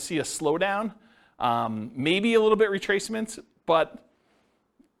probably going to see a slowdown, maybe a little bit retracements, but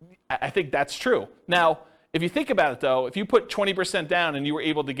I think that's true. Now, if you think about it, though, if you put 20% down and you were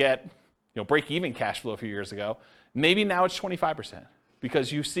able to get break-even cash flow a few years ago, maybe now it's 25%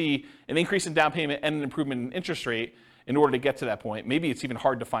 because you see an increase in down payment and an improvement in interest rate in order to get to that point. Maybe it's even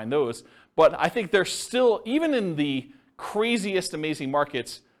hard to find those. But I think there's still, even in the craziest, amazing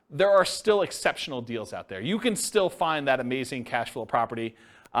markets, there are still exceptional deals out there. You can still find that amazing cash flow property.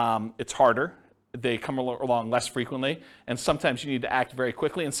 It's harder. They come along less frequently, and sometimes you need to act very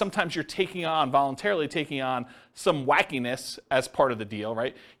quickly, and sometimes you're voluntarily taking on some wackiness as part of the deal,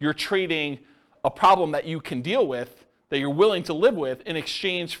 right? You're trading a problem that you can deal with, that you're willing to live with, in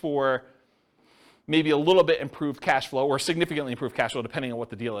exchange for maybe a little bit improved cash flow or significantly improved cash flow, depending on what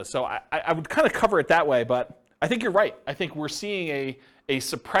the deal is. So I would kind of cover it that way, but I think you're right. I think we're seeing a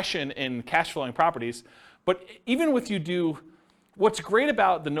suppression in cash flowing properties, but even with what's great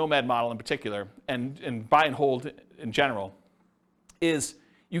about the Nomad model in particular, and buy and hold in general, is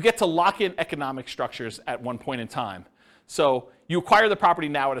you get to lock in economic structures at one point in time. So you acquire the property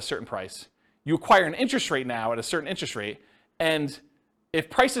now at a certain price. You acquire an interest rate now at a certain interest rate. And if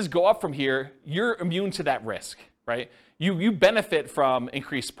prices go up from here, you're immune to that risk. right? You benefit from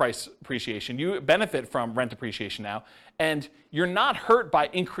increased price appreciation. You benefit from rent appreciation now, and you're not hurt by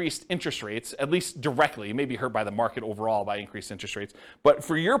increased interest rates, at least directly. You may be hurt by the market overall by increased interest rates, but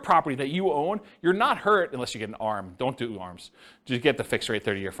for your property that you own, you're not hurt unless you get an ARM. Don't do ARMs. Just get the fixed rate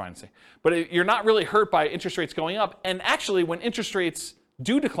 30-year financing. But you're not really hurt by interest rates going up, and actually when interest rates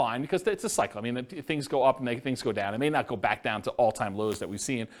do decline, because it's a cycle. I mean, things go up and things go down. It may not go back down to all-time lows that we've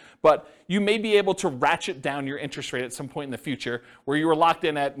seen, but you may be able to ratchet down your interest rate at some point in the future where you were locked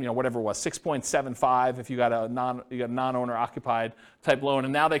in at, whatever it was, 6.75 if you got a non-owner occupied type loan,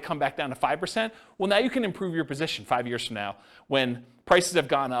 and now they come back down to 5%. Well, now you can improve your position 5 years from now when prices have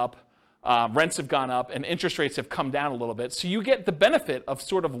gone up, rents have gone up, and interest rates have come down a little bit. So you get the benefit of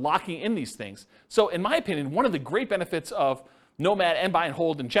sort of locking in these things. So in my opinion, one of the great benefits of Nomad and buy and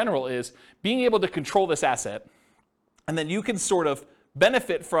hold in general is being able to control this asset, and then you can sort of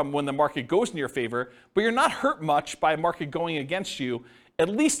benefit from when the market goes in your favor, but you're not hurt much by a market going against you, at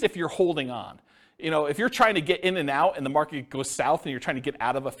least if you're holding on. If you're trying to get in and out and the market goes south and you're trying to get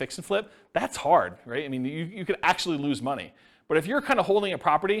out of a fix and flip, that's hard, right? I mean, you could actually lose money. But if you're kind of holding a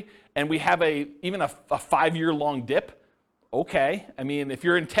property and we have even a 5-year long dip, okay. I mean, if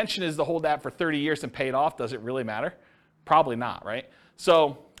your intention is to hold that for 30 years and pay it off, does it really matter? Probably not, right?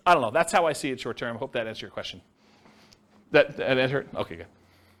 So, I don't know. That's how I see it short term. Hope that answered your question. That answered? Okay, good.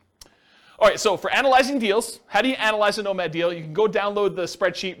 All right, so for analyzing deals, how do you analyze a Nomad deal? You can go download the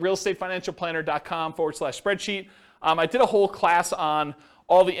spreadsheet, realestatefinancialplanner.com/spreadsheet. I did a whole class on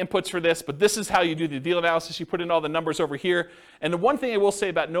all the inputs for this, but this is how you do the deal analysis. You put in all the numbers over here. And the one thing I will say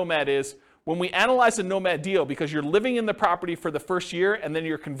about Nomad is when we analyze a Nomad deal, because you're living in the property for the first year and then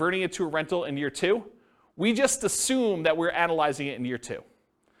you're converting it to a rental in year 2, we just assume that we're analyzing it in year 2.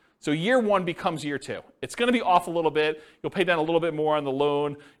 So year 1 becomes year 2. It's going to be off a little bit. You'll pay down a little bit more on the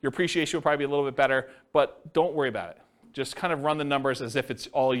loan. Your appreciation will probably be a little bit better, but don't worry about it. Just kind of run the numbers as if it's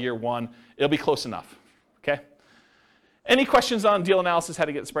all year 1. It'll be close enough, okay? Any questions on deal analysis, how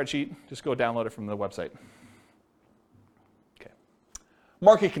to get the spreadsheet? Just go download it from the website. Okay.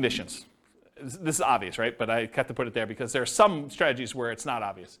 Market conditions. This is obvious, right? But I had to put it there because there are some strategies where it's not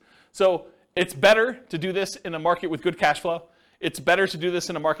obvious. So it's better to do this in a market with good cash flow. It's better to do this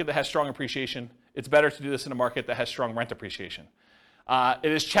in a market that has strong appreciation. It's better to do this in a market that has strong rent appreciation.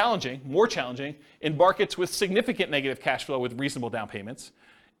 It is challenging, more challenging, in markets with significant negative cash flow with reasonable down payments.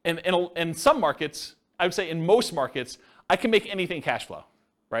 And in some markets, I would say in most markets, I can make anything cash flow,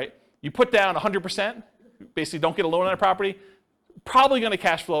 right? You put down 100%, basically don't get a loan on a property, probably going to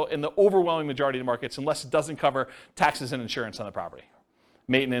cash flow in the overwhelming majority of the markets unless it doesn't cover taxes and insurance on the property.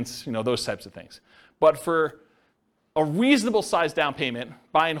 Maintenance, those types of things. But for a reasonable size down payment,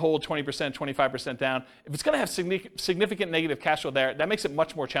 buy and hold 20%, 25% down, if it's going to have significant negative cash flow there, that makes it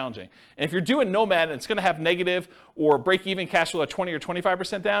much more challenging. And if you're doing Nomad and it's going to have negative or break-even cash flow at 20 or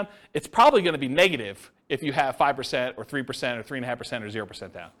 25% down, it's probably going to be negative if you have 5% or 3% or 3.5% or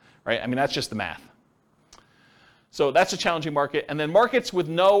 0% down, right? I mean, that's just the math. So that's a challenging market. And then markets with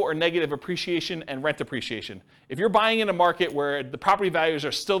no or negative appreciation and rent appreciation. If you're buying in a market where the property values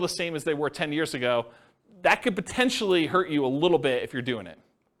are still the same as they were 10 years ago, that could potentially hurt you a little bit if you're doing it,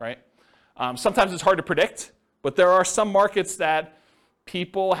 right? Sometimes it's hard to predict, but there are some markets that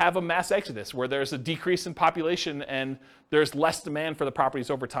people have a mass exodus where there's a decrease in population and there's less demand for the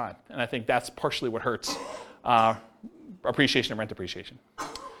properties over time. And I think that's partially what hurts appreciation and rent appreciation.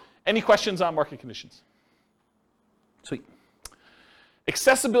 Any questions on market conditions? Sweet.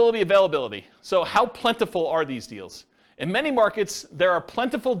 Accessibility, availability. So how plentiful are these deals? In many markets, there are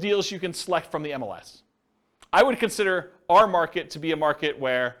plentiful deals you can select from the MLS. I would consider our market to be a market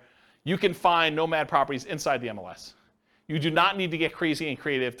where you can find Nomad properties inside the MLS. You do not need to get crazy and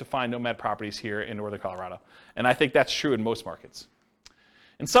creative to find Nomad properties here in Northern Colorado. And I think that's true in most markets.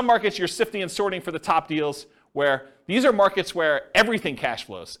 In some markets, you're sifting and sorting for the top deals where these are markets where everything cash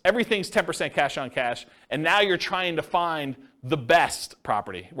flows. Everything's 10% cash on cash. And now you're trying to find the best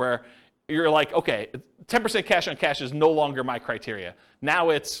property where you're like, okay, 10% cash on cash is no longer my criteria. Now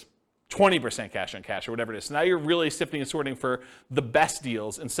it's 20% cash on cash or whatever it is. So now you're really sifting and sorting for the best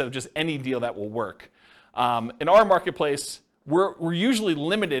deals instead of just any deal that will work. In our marketplace, we're usually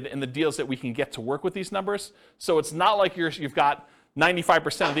limited in the deals that we can get to work with these numbers. So it's not like you've got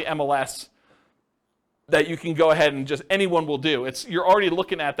 95% of the MLS that you can go ahead and just anyone will do. You're already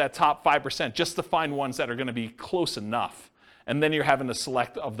looking at that top 5% just to find ones that are going to be close enough. And then you're having to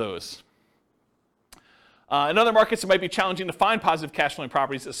select of those. In other markets, it might be challenging to find positive cash flowing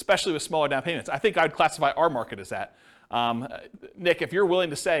properties, especially with smaller down payments. I think I'd classify our market as that. Nick, if you're willing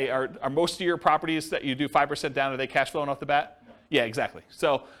to say, are most of your properties that you do 5% down, are they cash flowing off the bat? Yeah, exactly.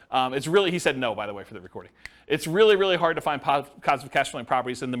 So it's really, he said no, by the way, for the recording. It's really, really hard to find positive cash flowing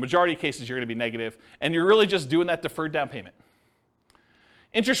properties. In the majority of cases, you're going to be negative, and you're really just doing that deferred down payment.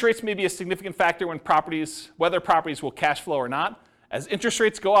 Interest rates may be a significant factor when whether properties will cash flow or not. As interest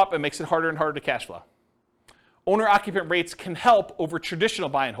rates go up, it makes it harder and harder to cash flow. Owner-occupant rates can help over traditional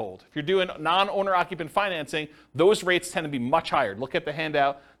buy and hold. If you're doing non-owner-occupant financing, those rates tend to be much higher. Look at the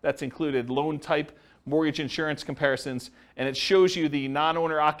handout that's included, loan type, mortgage insurance comparisons, and it shows you the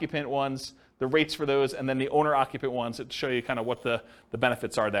non-owner-occupant ones, the rates for those, and then the owner-occupant ones that show you kind of what the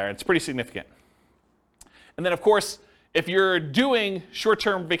benefits are there. It's pretty significant. And then, of course, if you're doing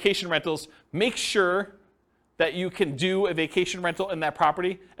short-term vacation rentals, make sure that you can do a vacation rental in that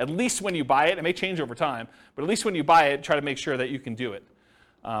property, at least when you buy it. It may change over time, but at least when you buy it, try to make sure that you can do it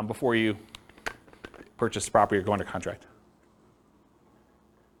before you purchase the property or go under contract.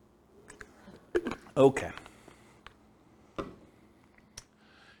 Okay.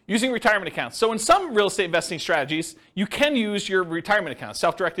 Using retirement accounts. So in some real estate investing strategies, you can use your retirement account,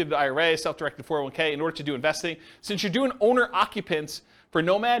 self-directed IRA, self-directed 401k, in order to do investing. Since you're doing owner-occupants for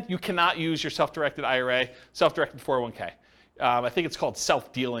Nomad, you cannot use your self-directed IRA, self-directed 401k. I think it's called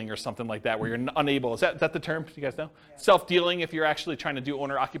self-dealing or something like that, where you're unable. Is that the term? Do you guys know? Yeah. Self-dealing, if you're actually trying to do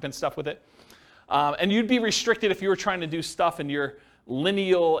owner-occupant stuff with it. And you'd be restricted if you were trying to do stuff in your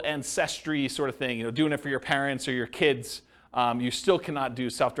lineal ancestry sort of thing, doing it for your parents or your kids. You still cannot do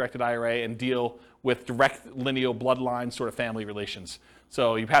self-directed IRA and deal with direct lineal bloodline sort of family relations.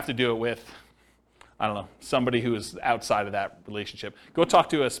 So you have to do it with, I don't know, somebody who is outside of that relationship. Go talk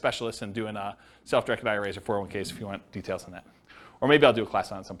to a specialist in doing self-directed IRAs or 401ks if you want details on that. Or maybe I'll do a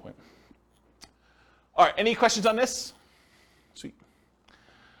class on it at some point. All right, any questions on this? Sweet.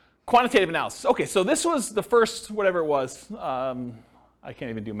 Quantitative analysis. Okay, so this was the first, whatever it was. I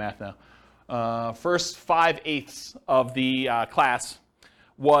can't even do math now. First 5/8 of the class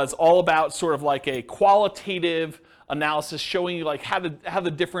was all about sort of like a qualitative analysis showing you like how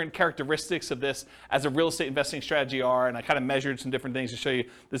the different characteristics of this as a real estate investing strategy are, and I kind of measured some different things to show you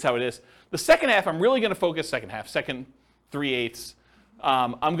this is how it is. The second half, I'm really going to focus, second 3/8.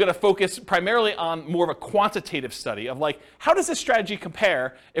 I'm going to focus primarily on more of a quantitative study of like, how does this strategy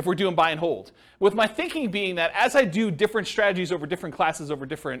compare if we're doing buy and hold? With my thinking being that as I do different strategies over different classes, over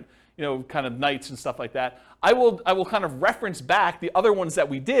different, kind of nights and stuff like that, I will kind of reference back the other ones that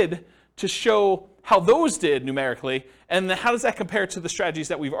we did to show how those did numerically, and then how does that compare to the strategies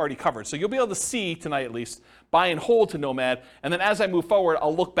that we've already covered. So you'll be able to see tonight at least buy and hold to Nomad, and then as I move forward,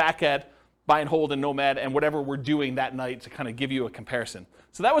 I'll look back at buy and hold and Nomad and whatever we're doing that night to kind of give you a comparison.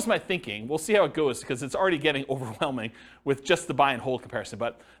 So that was my thinking. We'll see how it goes because it's already getting overwhelming with just the buy and hold comparison,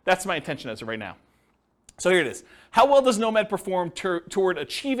 but that's my intention as of right now. So here it is. How well does Nomad perform toward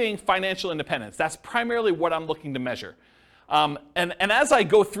achieving financial independence? That's primarily what I'm looking to measure. And as I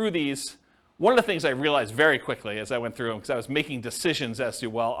go through these, one of the things I realized very quickly as I went through them, because I was making decisions as to,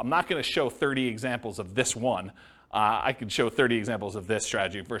 well, I'm not going to show 30 examples of this one. I could show 30 examples of this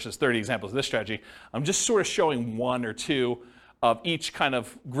strategy versus 30 examples of this strategy. I'm just sort of showing one or two of each kind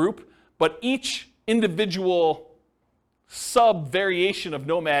of group, but each individual sub-variation of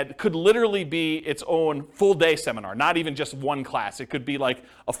Nomad could literally be its own full-day seminar, not even just one class. It could be like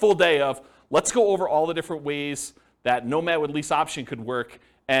a full day of, let's go over all the different ways that Nomad with lease option could work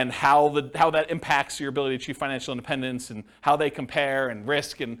and how that impacts your ability to achieve financial independence and how they compare and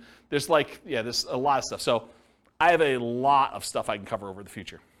risk. And there's there's a lot of stuff. So I have a lot of stuff I can cover over the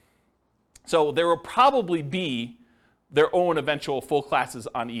future. So there will probably be their own eventual full classes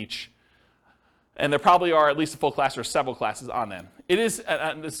on each. And there probably are at least a full class or several classes on them. It is,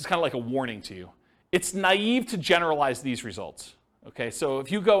 and this is kind of like a warning to you, it's naive to generalize these results. Okay, so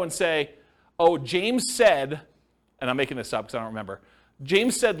if you go and say, oh, James said, and I'm making this up because I don't remember,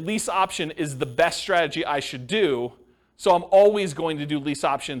 James said lease option is the best strategy I should do, so I'm always going to do lease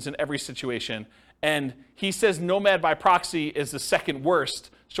options in every situation. And he says Nomad by proxy is the second worst,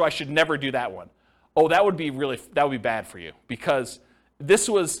 so I should never do that one. Oh, that would be bad for you, because this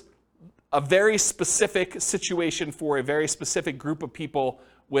was a very specific situation for a very specific group of people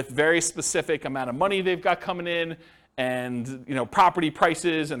with very specific amount of money they've got coming in, and property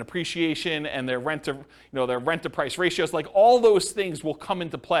prices and appreciation and their rent to price ratios. Like all those things will come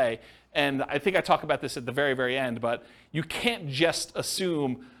into play. And I think I talk about this at the very, very end, but you can't just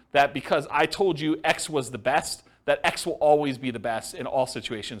assume that because I told you X was the best, that X will always be the best in all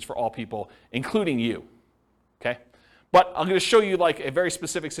situations for all people, including you. Okay? But I'm going to show you like a very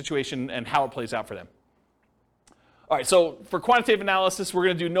specific situation and how it plays out for them. All right, so for quantitative analysis, we're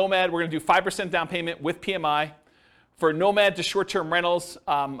going to do Nomad. We're going to do 5% down payment with PMI. For Nomad to short-term rentals,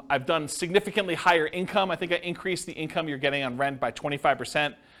 I've done significantly higher income. I think I increased the income you're getting on rent by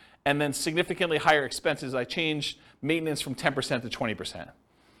 25%, and then significantly higher expenses. I changed maintenance from 10% to 20%.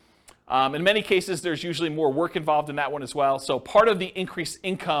 In many cases, there's usually more work involved in that one as well. So part of the increased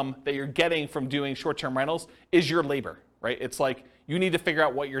income that you're getting from doing short-term rentals is your labor, right? It's like you need to figure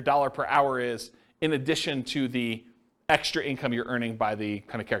out what your dollar per hour is in addition to the extra income you're earning by the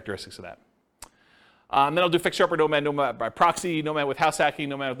kind of characteristics of that. Then I'll do fixture upper Nomad, Nomad by proxy, Nomad with house hacking,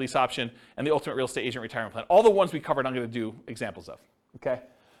 Nomad with lease option, and the ultimate real estate agent retirement plan. All the ones we covered, I'm going to do examples of. Okay.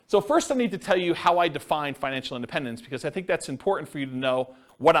 So first, I need to tell you how I define financial independence because I think that's important for you to know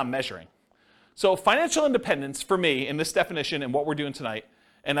what I'm measuring. So financial independence for me in this definition and what we're doing tonight,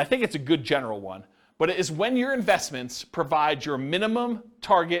 and I think it's a good general one, but it is when your investments provide your minimum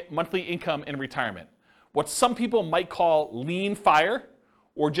target monthly income in retirement. What some people might call lean FIRE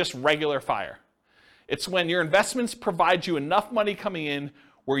or just regular FIRE. It's when your investments provide you enough money coming in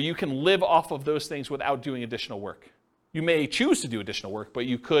where you can live off of those things without doing additional work. You may choose to do additional work, but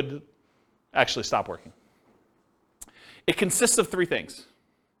you could actually stop working. It consists of three things.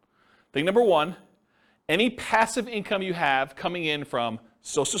 Thing number one, any passive income you have coming in from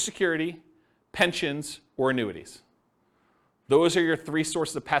Social Security, pensions, or annuities. Those are your three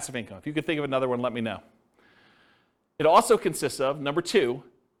sources of passive income. If you could think of another one, let me know. It also consists of, number two,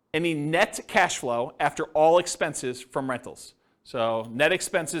 any net cash flow after all expenses from rentals. So net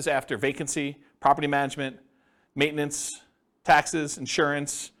expenses after vacancy, property management, maintenance, taxes,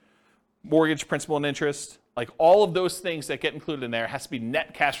 insurance, mortgage, principal, and interest. Like all of those things that get included in there has to be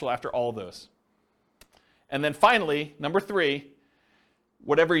net cash flow after all of those. And then finally, number three,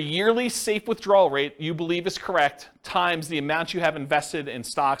 whatever yearly safe withdrawal rate you believe is correct times the amount you have invested in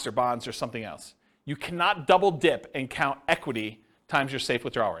stocks or bonds or something else. You cannot double dip and count equity times your safe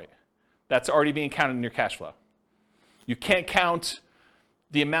withdrawal rate. That's already being counted in your cash flow. You can't count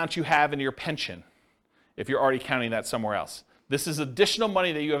the amount you have in your pension if you're already counting that somewhere else. This is additional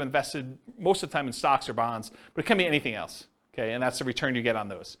money that you have invested most of the time in stocks or bonds, but it can be anything else, okay? And that's the return you get on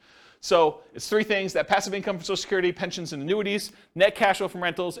those. So it's three things: that passive income from Social Security, pensions, and annuities, net cash flow from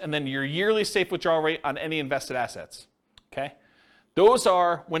rentals, and then your yearly safe withdrawal rate on any invested assets, okay? Those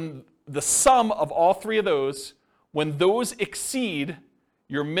are when the sum of all three of those, when those exceed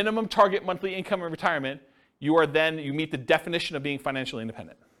your minimum target monthly income in retirement, you meet the definition of being financially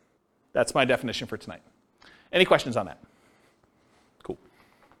independent. That's my definition for tonight. Any questions on that? Cool.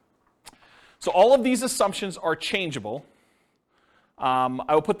 So all of these assumptions are changeable.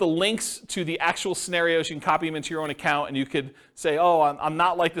 I will put the links to the actual scenarios. You can copy them into your own account, and you could say, oh, I'm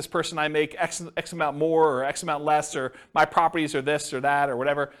not like this person. I make X amount more or X amount less, or my properties are this or that or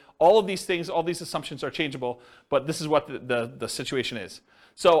whatever. All of these things, all these assumptions are changeable, but this is what the situation is.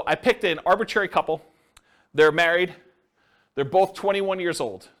 So I picked an arbitrary couple. They're married. They're both 21 years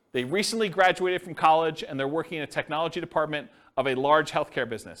old. They recently graduated from college, and they're working in a technology department of a large healthcare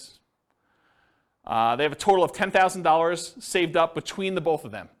business. They have a total of $10,000 saved up between the both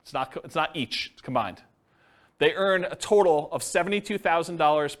of them. It's not each, it's combined. They earn a total of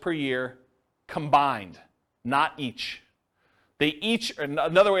 $72,000 per year combined, not each.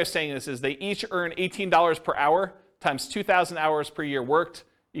 Another way of saying this is they each earn $18 per hour times 2,000 hours per year worked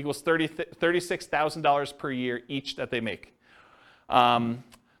equals $36,000 per year each that they make.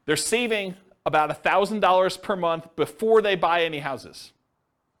 They're saving about $1,000 per month before they buy any houses.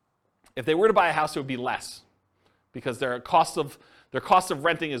 If they were to buy a house, it would be less because their cost of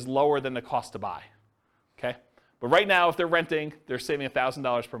renting is lower than the cost to buy. Okay? But right now, if they're renting, they're saving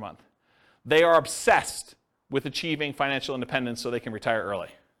 $1,000 per month. They are obsessed with achieving financial independence so they can retire early.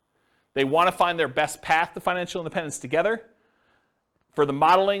 They want to find their best path to financial independence together. For the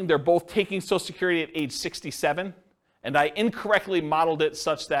modeling, they're both taking Social Security at age 67, and I incorrectly modeled it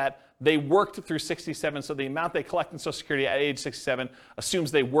such that they worked through 67, so the amount they collect in Social Security at age 67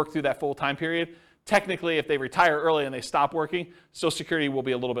 assumes they work through that full time period. Technically, if they retire early and they stop working, Social Security will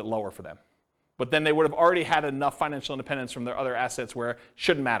be a little bit lower for them. But then they would have already had enough financial independence from their other assets where it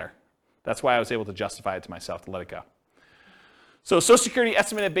shouldn't matter. That's why I was able to justify it to myself to let it go. So Social Security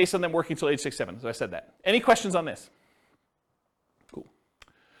estimated based on them working until age 67. So I said that. Any questions on this? Cool.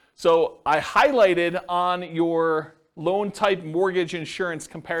 So I highlighted on your loan type mortgage insurance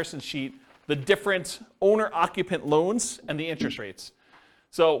comparison sheet the different owner-occupant loans and the interest rates.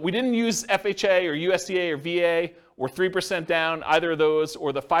 So we didn't use FHA or USDA or VA or 3% down, either of those,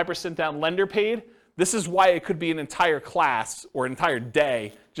 or the 5% down lender paid. This is why it could be an entire class or an entire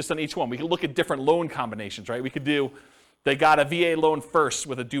day just on each one. We could look at different loan combinations, right? We could do They got a VA loan first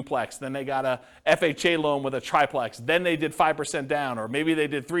with a duplex, then they got a FHA loan with a triplex, then they did 5% down, or maybe they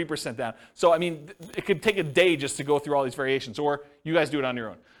did 3% down. So, I mean, it could take a day just to go through all these variations, or you guys do it on your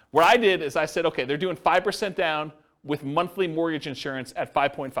own. What I did is I said, okay, they're doing 5% down with monthly mortgage insurance at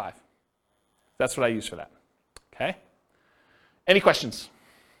 5.5. That's what I use for that, okay? Any questions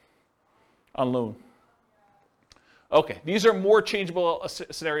on loan? Okay, these are more changeable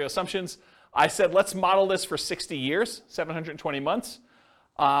scenario assumptions. I said, let's model this for 60 years, 720 months.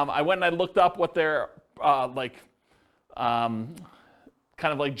 I went and I looked up what their kind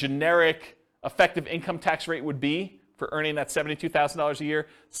of like generic effective income tax rate would be for earning that $72,000 a year.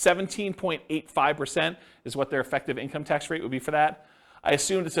 17.85% is what their effective income tax rate would be for that. I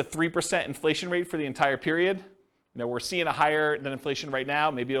assumed it's a 3% inflation rate for the entire period. You know, we're seeing a higher than inflation right now.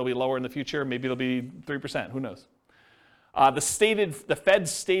 Maybe it'll be lower in the future. Maybe it'll be 3%. Who knows? The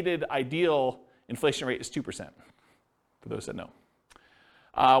Fed's stated ideal inflation rate is 2%, for those that know.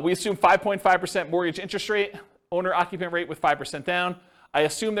 We assume 5.5% mortgage interest rate, owner-occupant rate with 5% down. I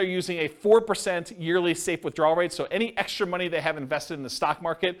assume they're using a 4% yearly safe withdrawal rate. So any extra money they have invested in the stock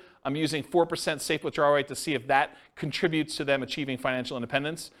market, I'm using 4% safe withdrawal rate to see if that contributes to them achieving financial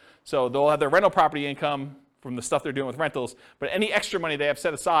independence. So they'll have their rental property income from the stuff they're doing with rentals, but any extra money they have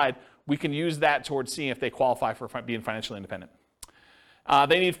set aside, we can use that towards seeing if they qualify for being financially independent.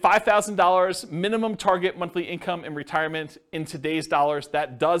 They need $5,000 minimum target monthly income in retirement in today's dollars.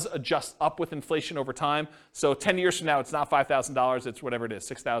 That does adjust up with inflation over time. So 10 years from now, it's not $5,000, it's whatever it is,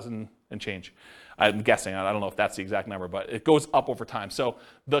 $6,000 and change. I'm guessing, I don't know if that's the exact number, but it goes up over time. So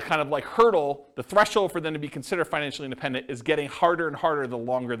the kind of like hurdle, the threshold for them to be considered financially independent is getting harder and harder the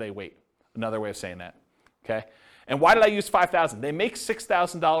longer they wait. Another way of saying that, okay? And why did I use 5,000? They make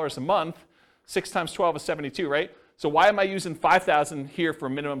 $6,000 a month. 6 times 12 is 72, right? So why am I using 5,000 here for a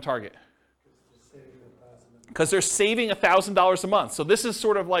minimum target? Because they're saving $1,000 a month. So this is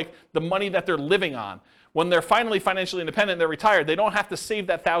sort of like the money that they're living on. When they're finally financially independent, they're retired, they don't have to save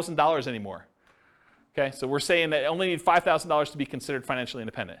that $1,000 anymore. Okay, so we're saying that they only need $5,000 to be considered financially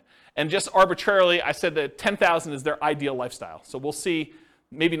independent. And just arbitrarily, I said that 10,000 is their ideal lifestyle. So we'll see,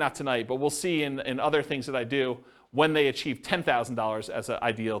 maybe not tonight, but we'll see in other things that I do when they achieve $10,000 as an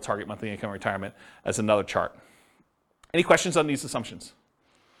ideal target monthly income retirement as another chart. Any questions on these assumptions?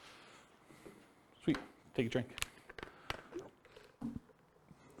 Sweet, take a drink.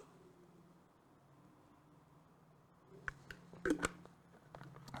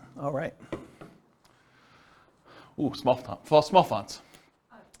 All right. Ooh, small fonts.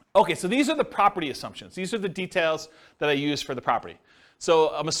 Okay, so these are the property assumptions. These are the details that I use for the property. So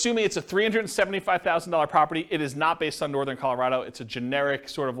I'm assuming it's a $375,000 property. It is not based on Northern Colorado. It's a generic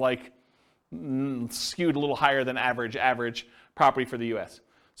sort of like skewed a little higher than average property for the U.S.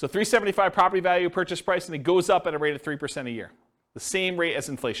 So 375 property value, purchase price, and it goes up at a rate of 3% a year. The same rate as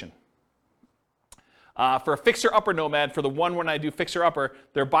inflation. For a fixer-upper Nomad, for the one when I do fixer-upper,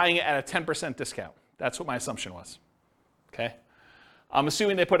 they're buying it at a 10% discount. That's what my assumption was. Okay. I'm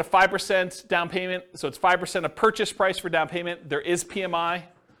assuming they put a 5% down payment, so it's 5% of purchase price for down payment. There is PMI.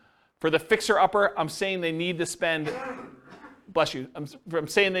 For the fixer-upper, I'm saying they need to spend, bless you, I'm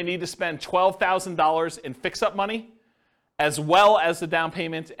saying they need to spend $12,000 in fix-up money, as well as the down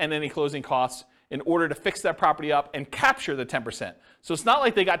payment and any closing costs in order to fix that property up and capture the 10%. So it's not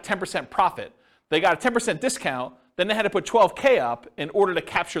like they got 10% profit. They got a 10% discount, then they had to put $12K up in order to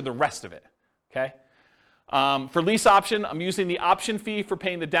capture the rest of it, okay? For lease option, I'm using the option fee for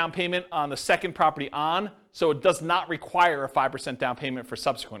paying the down payment on the second property on, so it does not require a 5% down payment for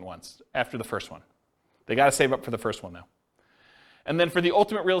subsequent ones after the first one. They got to save up for the first one now. And then for the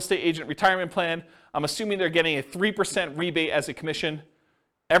ultimate real estate agent retirement plan, I'm assuming they're getting a 3% rebate as a commission.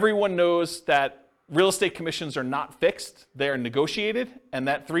 Everyone knows that real estate commissions are not fixed. They are negotiated, and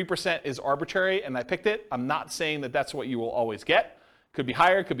that 3% is arbitrary, and I picked it. I'm not saying that that's what you will always get. Could be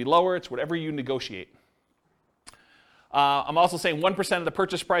higher, could be lower. It's whatever you negotiate. I'm also saying 1% of the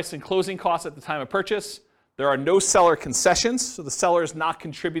purchase price and closing costs at the time of purchase. There are no seller concessions, so the seller is not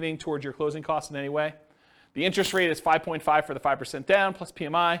contributing towards your closing costs in any way. The interest rate is 5.5 for the 5% down plus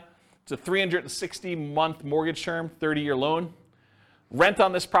PMI. It's a 360-month mortgage term, 30-year loan. Rent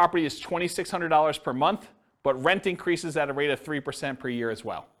on this property is $2,600 per month, but rent increases at a rate of 3% per year as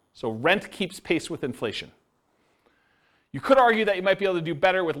well. So rent keeps pace with inflation. You could argue that you might be able to do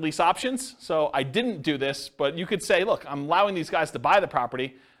better with lease options. So I didn't do this, but you could say, look, I'm allowing these guys to buy the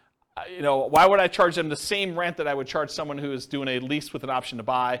property. Why would I charge them the same rent that I would charge someone who is doing a lease with an option to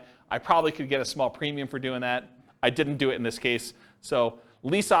buy? I probably could get a small premium for doing that. I didn't do it in this case. So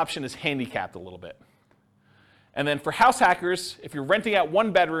lease option is handicapped a little bit. And then for house hackers, if you're renting out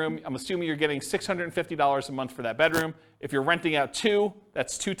 1 bedroom, I'm assuming you're getting $650 a month for that bedroom. If you're renting out 2,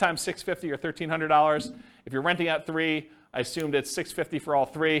 that's 2 times $650 or $1,300. If you're renting out 3, I assumed it's $650 for all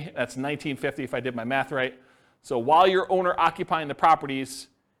 3. That's $1,950 if I did my math right. So while you're owner occupying the properties,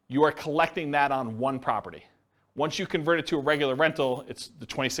 you are collecting that on 1 property. Once you convert it to a regular rental, it's the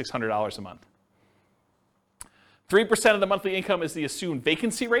 $2,600 a month. 3% of the monthly income is the assumed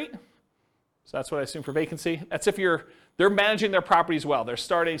vacancy rate. So that's what I assume for vacancy. That's if they're managing their properties well. They're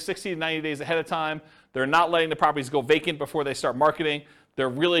starting 60 to 90 days ahead of time. They're not letting the properties go vacant before they start marketing. They're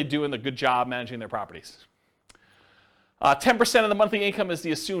really doing a good job managing their properties. 10% of the monthly income is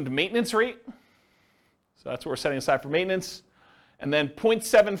the assumed maintenance rate. So that's what we're setting aside for maintenance. And then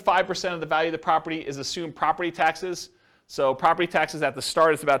 0.75% of the value of the property is assumed property taxes. So property taxes at the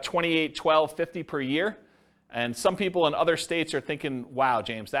start is about $28,1250 per year. And some people in other states are thinking, wow,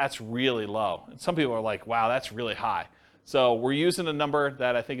 James, that's really low. And some people are like, wow, that's really high. So we're using a number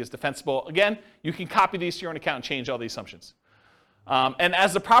that I think is defensible. Again, you can copy these to your own account and change all the assumptions. And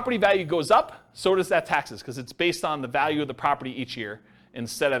as the property value goes up, so does that taxes, because it's based on the value of the property each year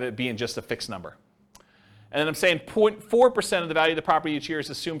instead of it being just a fixed number. And then I'm saying 0.4% of the value of the property each year is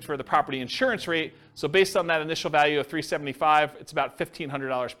assumed for the property insurance rate. So based on that initial value of $375, it's about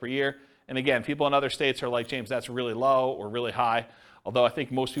 $1,500 per year. And again, people in other states are like, James, that's really low or really high, although I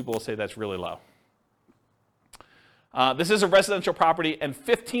think most people will say that's really low. This is a residential property, and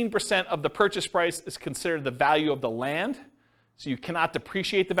 15% of the purchase price is considered the value of the land. So you cannot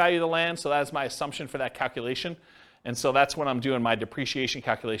depreciate the value of the land, so that is my assumption for that calculation. And so that's when I'm doing my depreciation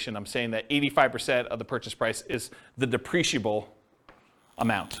calculation. I'm saying that 85% of the purchase price is the depreciable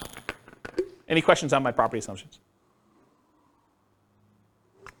amount. Any questions on my property assumptions?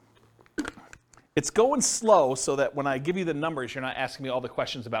 It's going slow so that when I give you the numbers, you're not asking me all the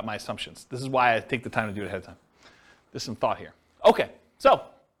questions about my assumptions. This is why I take the time to do it ahead of time. There's some thought here. Okay, so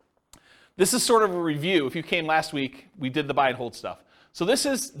this is sort of a review. If you came last week, we did the buy and hold stuff. So this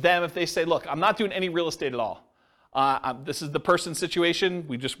is them if they say, look, I'm not doing any real estate at all. This is the person's situation.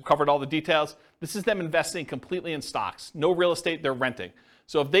 We just covered all the details. This is them investing completely in stocks. No real estate, they're renting.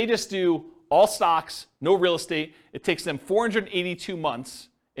 So if they just do all stocks, no real estate, it takes them 482 months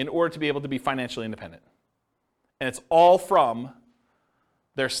in order to be able to be financially independent. And it's all from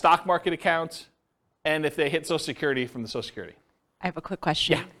their stock market account and if they hit Social Security from the Social Security. I have a quick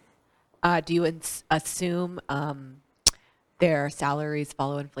question. Yeah. Do you assume their salaries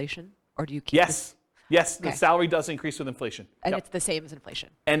follow inflation, or do you keep Yes. Yes, Okay. the salary does increase with inflation. and Yep. it's the same as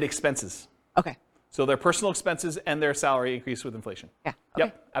inflation? And expenses. Okay. So their personal expenses and their salary increase with inflation. Yeah. Okay.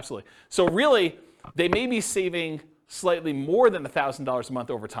 Yep, absolutely. So really, they may be saving slightly more than $1,000 a month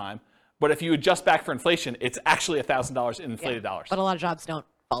over time, but if you adjust back for inflation, it's actually $1,000 in inflated dollars. But a lot of jobs don't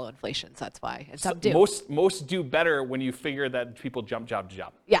follow inflation, so that's why. And some So do. most do better when you figure that people jump job to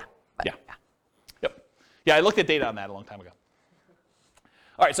job. Yeah. But, Yeah. Yep. Yeah, I looked at data on that a long time ago.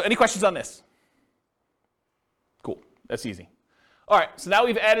 All right, so any questions on this? Cool, that's easy. All right, so now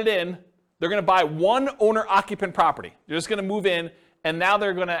we've added in, they're gonna buy 1 owner-occupant property. They're just gonna move in, and now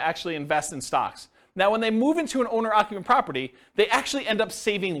they're gonna actually invest in stocks. Now, when they move into an owner-occupant property, they actually end up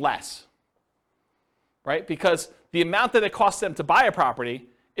saving less, right? Because the amount that it costs them to buy a property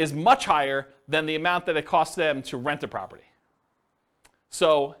is much higher than the amount that it costs them to rent a property.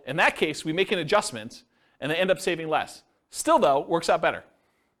 So in that case, we make an adjustment, and they end up saving less. Still, though, works out better.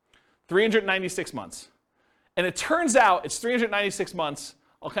 396 months. And it turns out it's 396 months.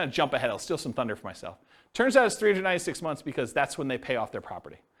 I'll kind of jump ahead. I'll steal some thunder for myself. Turns out it's 396 months because that's when they pay off their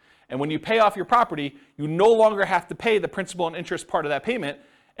property. And when you pay off your property, you no longer have to pay the principal and interest part of that payment.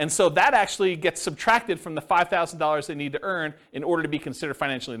 And so that actually gets subtracted from the $5,000 they need to earn in order to be considered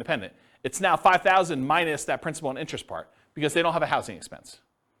financially independent. It's now $5,000 minus that principal and interest part because they don't have a housing expense.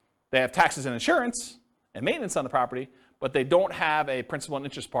 They have taxes and insurance and maintenance on the property, but they don't have a principal and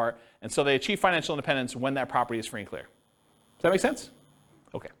interest part. And so they achieve financial independence when that property is free and clear. Does that make sense?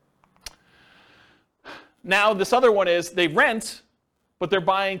 Okay. Now, this other one is they rent, but they're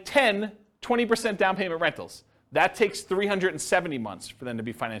buying 20% down payment rentals. That takes 370 months for them to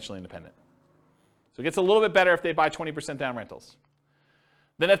be financially independent. So it gets a little bit better if they buy 20% down rentals.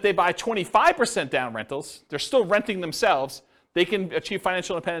 Then if they buy 25% down rentals, they're still renting themselves, they can achieve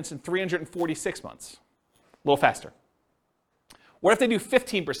financial independence in 346 months. A little faster. What if they do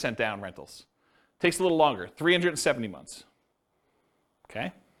 15% down rentals? Takes a little longer, 370 months.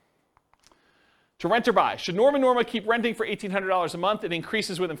 Okay. To rent or buy. Should Norm and Norma keep renting for $1,800 a month? It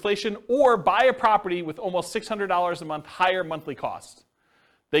increases with inflation, or buy a property with almost $600 a month higher monthly cost.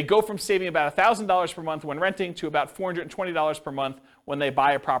 They go from saving about $1,000 per month when renting to about $420 per month when they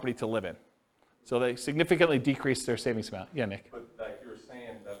buy a property to live in. So they significantly decrease their savings amount. Yeah, Nick? But like you were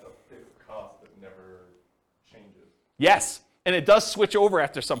saying, that's a fixed cost that never changes. Yes, and it does switch over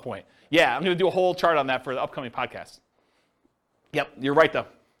after some point. Yeah, I'm going to do a whole chart on that for the upcoming podcast. Yep, you're right though.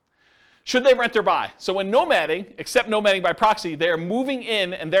 Should they rent or buy? So when nomading, except nomading by proxy, they are moving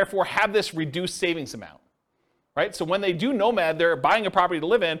in and therefore have this reduced savings amount. Right? So when they do nomad, they're buying a property to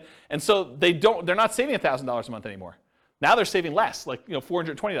live in, and so they're not saving $1,000 a month anymore. Now they're saving less, like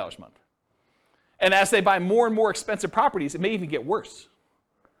 $420 a month. And as they buy more and more expensive properties, it may even get worse.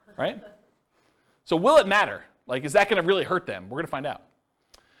 Right? So will it matter? Like, is that going to really hurt them? We're going to find out.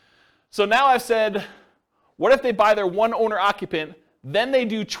 So now I've said, what if they buy their one owner occupant, then they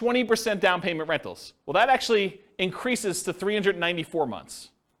do 20% down payment rentals? Well, that actually increases to 394 months.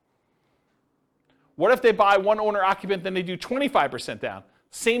 What if they buy one owner occupant, then they do 25% down?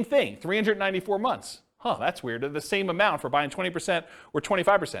 Same thing, 394 months. Huh, that's weird. They're the same amount for buying 20% or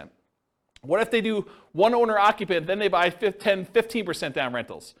 25%. What if they do one owner occupant, then they buy 15% down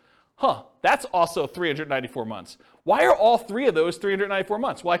rentals? Huh, that's also 394 months. Why are all three of those 394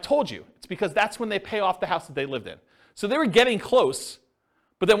 months? Well, I told you. It's because that's when they pay off the house that they lived in. So they were getting close,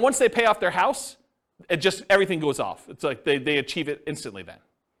 but then once they pay off their house, everything goes off. It's like they achieve it instantly then.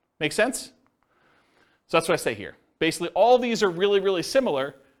 Make sense? So that's what I say here. Basically, all these are really, really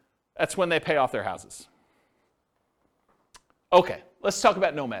similar. That's when they pay off their houses. Okay, let's talk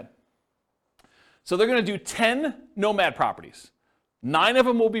about Nomad. So they're going to do 10 Nomad properties. 9 of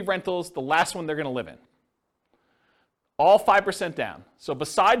them will be rentals. The last one they're going to live in. All 5% down. So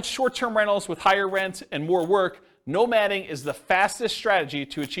besides short-term rentals with higher rent and more work, nomading is the fastest strategy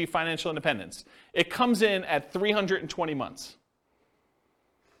to achieve financial independence. It comes in at 320 months.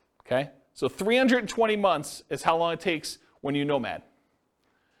 Okay? So 320 months is how long it takes when you nomad.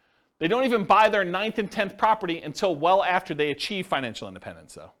 They don't even buy their 9th and 10th property until well after they achieve financial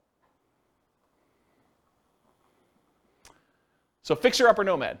independence, though. So fixer upper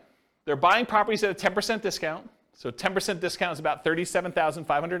nomad. They're buying properties at a 10% discount. So 10% discount is about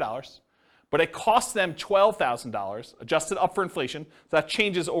 $37,500. But it costs them $12,000, adjusted up for inflation. So that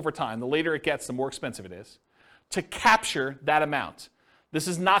changes over time. The later it gets, the more expensive it is, to capture that amount. This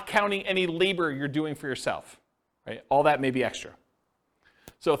is not counting any labor you're doing for yourself. Right? All that may be extra.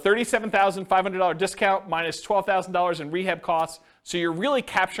 So $37,500 discount minus $12,000 in rehab costs. So you're really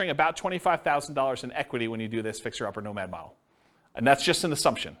capturing about $25,000 in equity when you do this fixer upper nomad model. And that's just an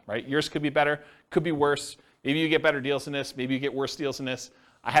assumption, right? Yours could be better, could be worse. Maybe you get better deals in this. Maybe you get worse deals in this.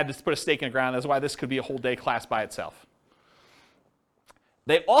 I had to put a stake in the ground. That's why this could be a whole day class by itself.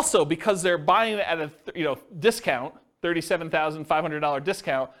 They also, because they're buying it at a discount, $37,500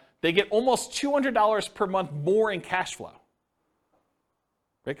 discount, they get almost $200 per month more in cash flow.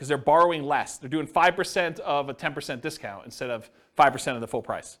 Right? Because they're borrowing less. They're doing 5% of a 10% discount instead of 5% of the full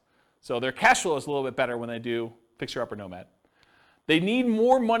price. So their cash flow is a little bit better when they do fixer upper nomad. They need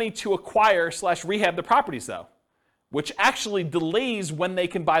more money to acquire/rehab the properties, though, which actually delays when they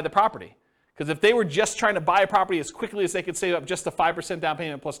can buy the property. Because if they were just trying to buy a property as quickly as they could save up just a 5% down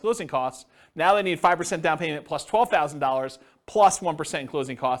payment plus closing costs, now they need 5% down payment plus $12,000 plus 1% in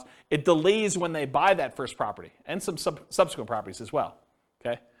closing costs. It delays when they buy that first property and some subsequent properties as well.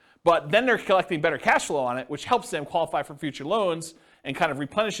 Okay? But then they're collecting better cash flow on it, which helps them qualify for future loans and kind of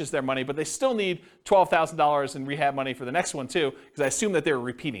replenishes their money, but they still need $12,000 in rehab money for the next one too, because I assume that they're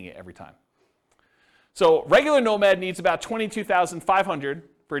repeating it every time. So regular Nomad needs about $22,500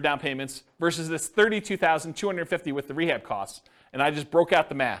 for down payments versus this $32,250 with the rehab costs. And I just broke out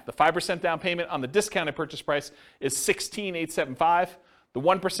the math. The 5% down payment on the discounted purchase price is $16,875. The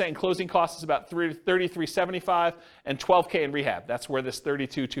 1% in closing costs is about $33,755 and $12K in rehab. That's where this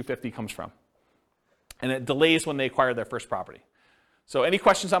 $32,250 comes from. And it delays when they acquire their first property. So any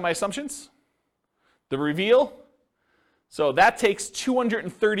questions on my assumptions? The reveal. So that takes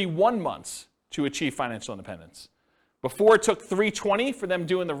 231 months to achieve financial independence. Before it took 320 for them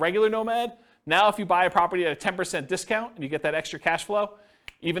doing the regular Nomad. Now if you buy a property at a 10% discount and you get that extra cash flow,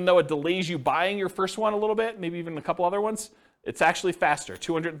 even though it delays you buying your first one a little bit, maybe even a couple other ones, it's actually faster,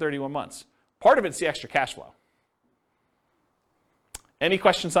 231 months. Part of it's the extra cash flow. Any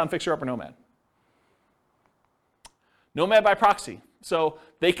questions on fixer upper Nomad? Nomad by proxy. So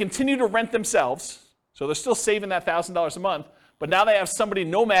they continue to rent themselves. So they're still saving that $1,000 a month, but now they have somebody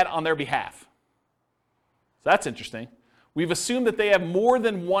Nomad on their behalf. So that's interesting. We've assumed that they have more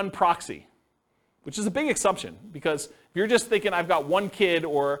than one proxy, which is a big assumption because if you're just thinking I've got one kid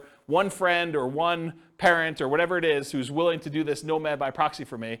or one friend or one parent or whatever it is who's willing to do this Nomad by proxy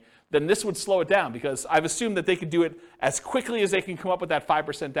for me, then this would slow it down because I've assumed that they could do it as quickly as they can come up with that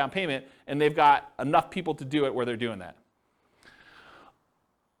 5% down payment and they've got enough people to do it where they're doing that.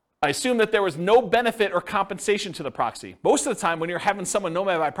 I assume that there was no benefit or compensation to the proxy. Most of the time when you're having someone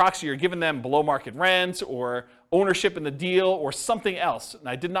nomad by proxy, you're giving them below market rent or ownership in the deal or something else. And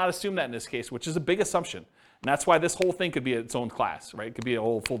I did not assume that in this case, which is a big assumption. And that's why this whole thing could be its own class, right? It could be a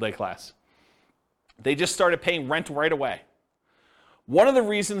whole full day class. They just started paying rent right away. One of the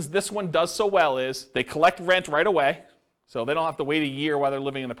reasons this one does so well is they collect rent right away, so they don't have to wait a year while they're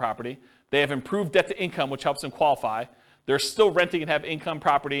living in the property. They have improved debt to income, which helps them qualify. They're still renting and have income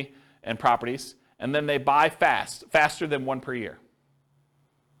property and properties, and then they buy faster than one per year,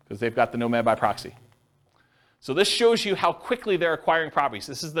 because they've got the Nomad by proxy. So this shows you how quickly they're acquiring properties.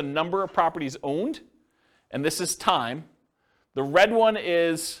 This is the number of properties owned, and this is time. The red one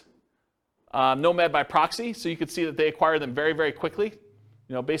is Nomad by proxy, so you can see that they acquire them very, very quickly.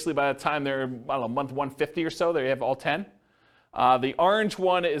 Basically by the time they're, month 150 or so, they have all 10. The orange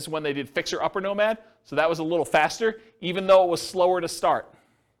one is when they did Fixer Upper Nomad, so that was a little faster, even though it was slower to start.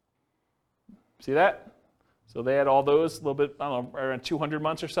 See that? So they had all those, a little bit, around 200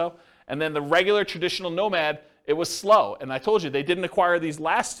 months or so. And then the regular traditional Nomad, it was slow. And I told you, they didn't acquire these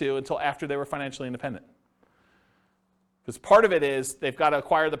last two until after they were financially independent. Because part of it is they've got to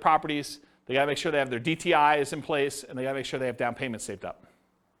acquire the properties, they got to make sure they have their DTIs in place, and they got to make sure they have down payments saved up.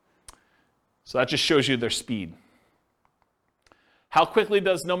 So that just shows you their speed. How quickly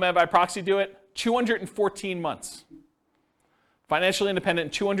does Nomad by proxy do it? 214 months. Financially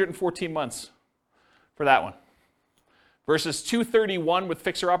independent, 214 months for that one. Versus 231 with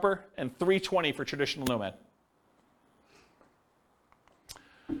Fixer Upper and 320 for traditional Nomad.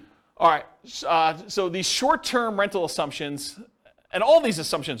 All right, so these short-term rental assumptions, and all these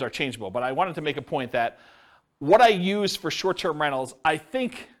assumptions are changeable, but I wanted to make a point that what I use for short-term rentals, I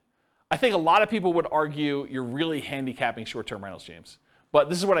think a lot of people would argue you're really handicapping short-term rentals, James. But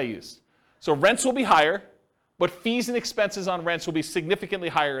this is what I use. So rents will be higher, but fees and expenses on rents will be significantly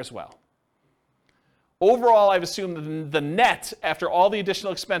higher as well. Overall, I've assumed the net, after all the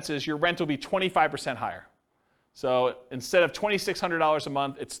additional expenses, your rent will be 25% higher. So instead of $2,600 a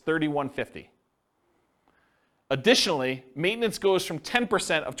month, it's $3,150. Additionally, maintenance goes from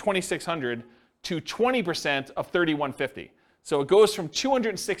 10% of $2,600 to 20% of $3,150. So it goes from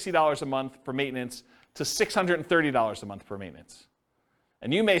 $260 a month for maintenance to $630 a month for maintenance.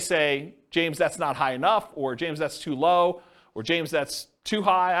 And you may say, James, that's not high enough, or James, that's too low, or James, that's too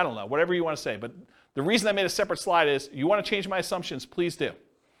high. I don't know, whatever you want to say. But the reason I made a separate slide is, you want to change my assumptions, please do.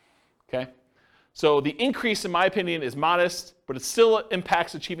 Okay? So the increase, in my opinion, is modest, but it still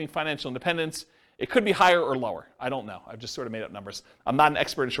impacts achieving financial independence. It could be higher or lower. I don't know. I've just sort of made up numbers. I'm not an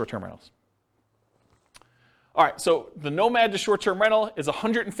expert in short-term rentals. All right, so the Nomad to short-term rental is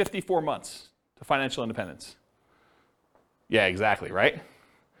 154 months to financial independence. Yeah, exactly, right?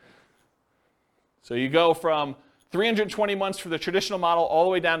 So you go from 320 months for the traditional model all the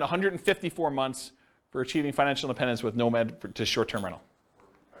way down to 154 months for achieving financial independence with Nomad to short-term rental.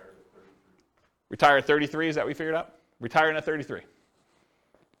 Retire at 33, is that what we figured out? Retiring at 33.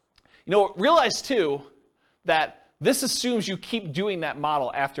 Realize too that this assumes you keep doing that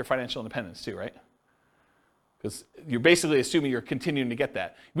model after financial independence too, right? Because you're basically assuming you're continuing to get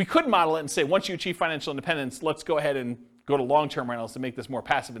that. We could model it and say, once you achieve financial independence, let's go ahead and go to long-term rentals to make this more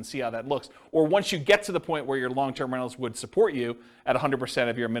passive and see how that looks. Or once you get to the point where your long-term rentals would support you at 100%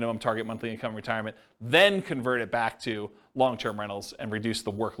 of your minimum target monthly income retirement, then convert it back to long-term rentals and reduce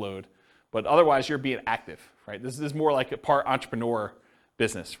the workload. But otherwise, you're being active, right? This is more like a part entrepreneur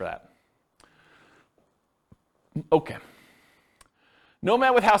business for that. Okay.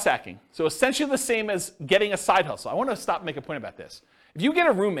 Nomad with house hacking. So essentially the same as getting a side hustle. I want to stop and make a point about this. If you get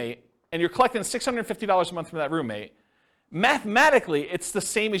a roommate and you're collecting $650 a month from that roommate, mathematically, it's the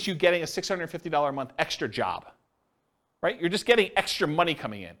same as you getting a $650 a month extra job, right? You're just getting extra money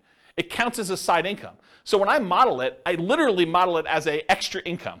coming in. It counts as a side income. So when I model it, I literally model it as an extra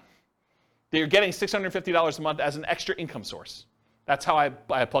income. That you're getting $650 a month as an extra income source. That's how I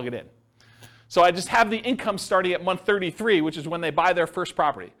plug it in. So I just have the income starting at month 33, which is when they buy their first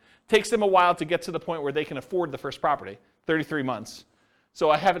property. It takes them a while to get to the point where they can afford the first property, 33 months. So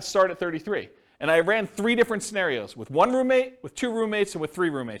I have it start at 33. And I ran 3 different scenarios, with 1 roommate, with 2 roommates, and with 3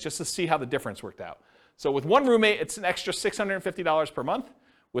 roommates, just to see how the difference worked out. So with 1 roommate, it's an extra $650 per month.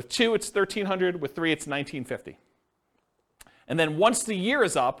 With 2, it's $1,300. With 3, it's $1,950. And then once the year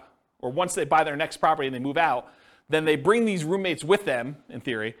is up, or once they buy their next property and they move out, then they bring these roommates with them, in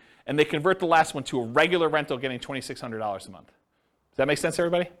theory, and they convert the last one to a regular rental getting $2,600 a month. Does that make sense,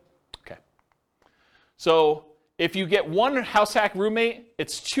 everybody? Okay. So if you get 1 house hack roommate,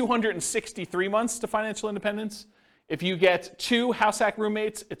 it's 263 months to financial independence. If you get 2 house hack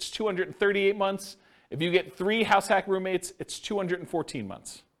roommates, it's 238 months. If you get 3 house hack roommates, it's 214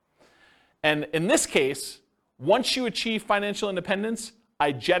 months. And in this case, once you achieve financial independence,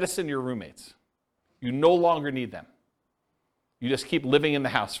 I jettison your roommates. You no longer need them. You just keep living in the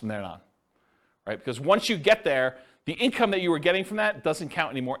house from there on, right? Because once you get there, the income that you were getting from that doesn't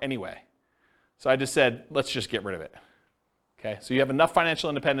count anymore anyway. So I just said, let's just get rid of it. Okay, so you have enough financial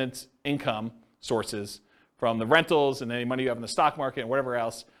independence income sources from the rentals and any money you have in the stock market and whatever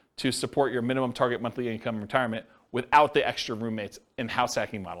else to support your minimum target monthly income in retirement without the extra roommates in house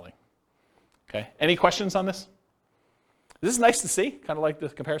hacking modeling. Okay, any questions on this? This is nice to see, kind of like the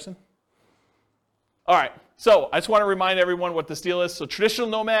comparison. All right, so I just want to remind everyone what this deal is. So traditional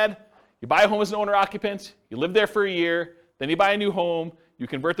nomad, you buy a home as an owner-occupant, you live there for a year, then you buy a new home, you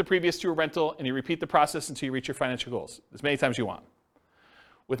convert the previous to a rental, and you repeat the process until you reach your financial goals, as many times as you want.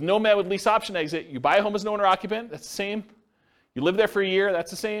 With Nomad with lease option exit, you buy a home as an owner-occupant, that's the same. You live there for a year, that's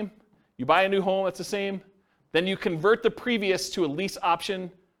the same. You buy a new home, that's the same. Then you convert the previous to a lease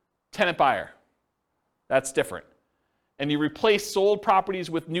option tenant buyer. That's different. And you replace sold properties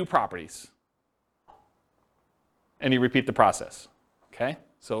with new properties. And you repeat the process, okay?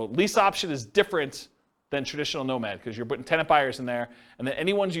 So lease option is different than traditional Nomad because you're putting tenant buyers in there, and then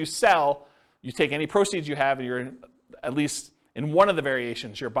any ones you sell, you take any proceeds you have, and you're at least in one of the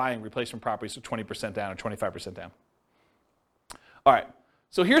variations, you're buying replacement properties with 20% down or 25% down. All right,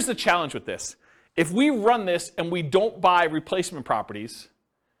 so here's the challenge with this. If we run this and we don't buy replacement properties,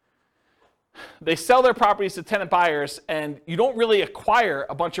 they sell their properties to tenant buyers, and you don't really acquire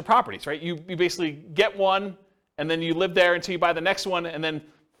a bunch of properties, right? You basically get one, and then you live there until you buy the next one, and then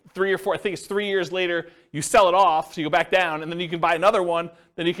 3 or 4, I think it's 3 years later, you sell it off, so you go back down, and then you can buy another one,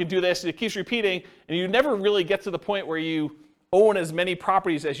 then you can do this, and it keeps repeating, and you never really get to the point where you own as many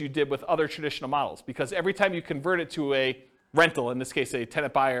properties as you did with other traditional models, because every time you convert it to a rental, in this case a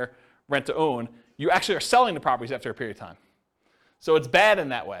tenant buyer, rent to own, you actually are selling the properties after a period of time. So it's bad in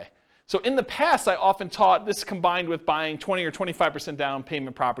that way. So in the past, I often taught this combined with buying 20 or 25% down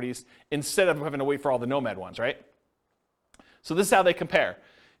payment properties instead of having to wait for all the Nomad ones, right? So this is how they compare.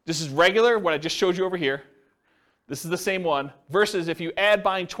 This is regular, what I just showed you over here. This is the same one, versus if you add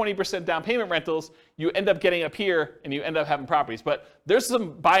buying 20% down payment rentals, you end up getting up here and you end up having properties. But there's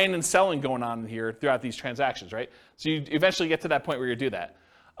some buying and selling going on here throughout these transactions, right? So you eventually get to that point where you do that.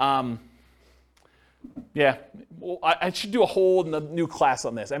 Yeah, well, I should do a whole new class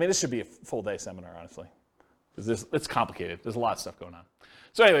on this. I mean, this should be a full day seminar, honestly, because it's complicated. There's a lot of stuff going on.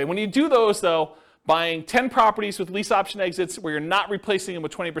 So anyway, when you do those, though, buying 10 properties with lease option exits where you're not replacing them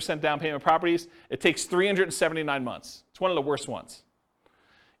with 20% down payment properties, it takes 379 months. It's one of the worst ones.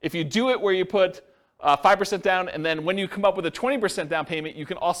 If you do it where you put 5% down, and then when you come up with a 20% down payment, you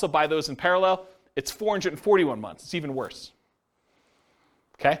can also buy those in parallel, it's 441 months. It's even worse.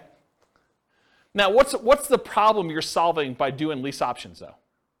 Okay? Now, what's the problem you're solving by doing lease options, though?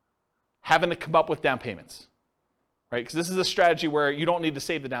 Having to come up with down payments, right? Because this is a strategy where you don't need to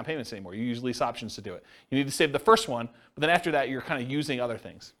save the down payments anymore. You use lease options to do it. You need to save the first one, but then after that, you're kind of using other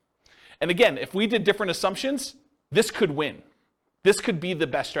things. And again, if we did different assumptions, this could win. This could be the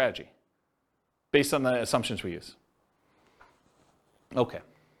best strategy based on the assumptions we use. Okay.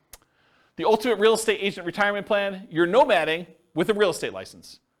 The ultimate real estate agent retirement plan, you're nomading with a real estate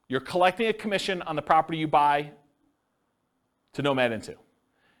license. You're collecting a commission on the property you buy to nomad into.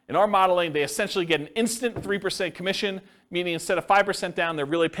 In our modeling, they essentially get an instant 3% commission, meaning instead of 5% down, they're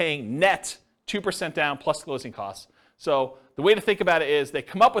really paying net 2% down plus closing costs. So the way to think about it is they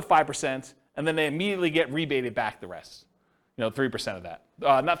come up with 5%, and then they immediately get rebated back the rest. 3% of that.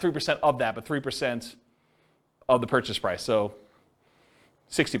 Not 3% of that, but 3% of the purchase price, so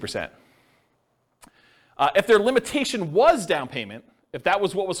 60%. If their limitation was down payment, if that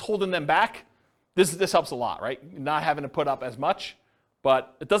was what was holding them back, this helps a lot, right? Not having to put up as much,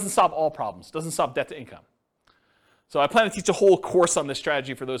 but it doesn't solve all problems. It doesn't solve debt to income. So I plan to teach a whole course on this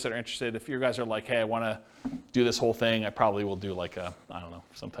strategy for those that are interested. If you guys are like, hey, I want to do this whole thing, I probably will do like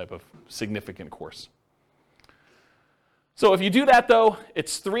some type of significant course. So if you do that, though,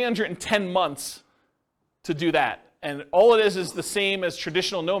 it's 310 months to do that. And all it is the same as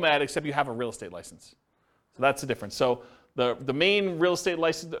traditional Nomad, except you have a real estate license. So that's the difference. So the main real estate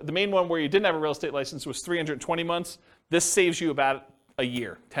license, the main one where you didn't have a real estate license was 320 months. This saves you about a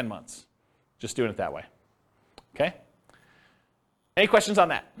year, 10 months, just doing it that way. Okay? Any questions on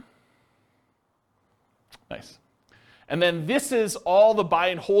that? Nice. And then this is all the buy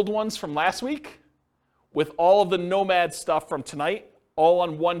and hold ones from last week with all of the Nomad stuff from tonight, all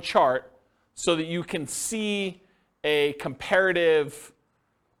on one chart so that you can see a comparative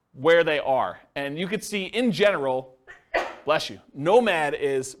where they are. And you can see in general, bless you, Nomad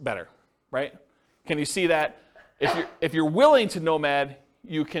is better, right? Can you see that? If you're willing to Nomad,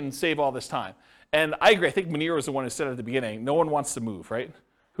 you can save all this time. And I agree. I think Munir was the one who said at the beginning, no one wants to move, right?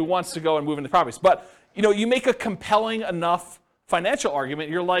 Who wants to go and move into properties? But you make a compelling enough financial argument.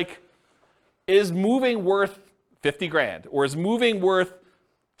 You're like, is moving worth 50 grand? Or is moving worth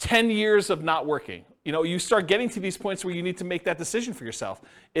 10 years of not working? You start getting to these points where you need to make that decision for yourself.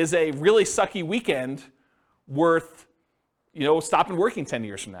 Is a really sucky weekend worth, stopping working 10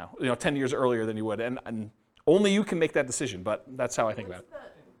 years from now? 10 years earlier than you would. And only you can make that decision, but that's how I think about it. What's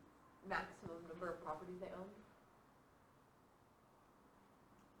the maximum number of properties they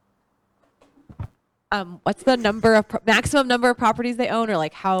own? What's the maximum number of properties they own, or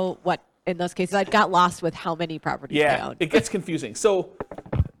like what in those cases? I got lost with how many properties they own. It gets confusing. So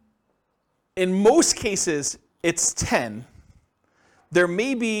in most cases, it's 10. There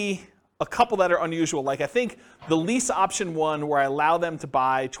may be a couple that are unusual. Like I think the lease option one where I allow them to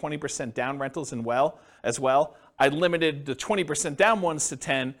buy 20% down rentals as well, I limited the 20% down ones to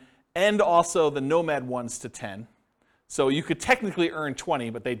 10 and also the Nomad ones to 10. So you could technically earn 20,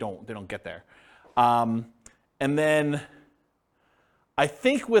 but they don't get there. And then I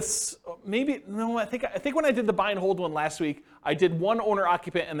think I think when I did the buy and hold one last week, I did one owner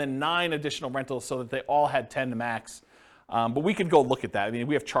occupant and then 9 additional rentals so that they all had 10 to max. But we could go look at that. I mean,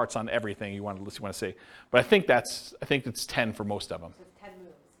 we have charts on everything you want to see. But I think it's 10 for most of them. So it's 10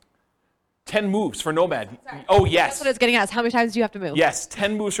 moves. 10 moves for Nomad. Sorry. Oh, yes. That's what I was getting at. Is how many times do you have to move? Yes,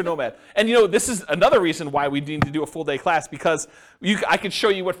 10 moves for Nomad. And this is another reason why we need to do a full day class, because I could show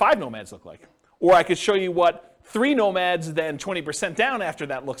you what 5 Nomads look like. Or I could show you what 3 Nomads, then 20% down after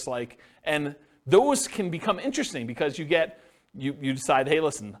that looks like. And those can become interesting because you decide, hey,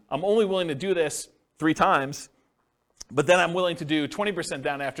 listen, I'm only willing to do this 3 times, but then I'm willing to do 20%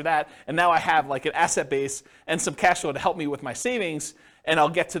 down after that. And now I have like an asset base and some cash flow to help me with my savings, and I'll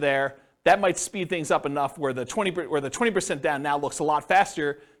get to there. That might speed things up enough where the 20% down now looks a lot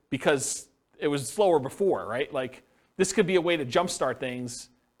faster because it was slower before, right? Like this could be a way to jumpstart things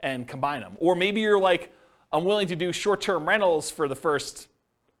and combine them. Or maybe you're like, I'm willing to do short-term rentals for the first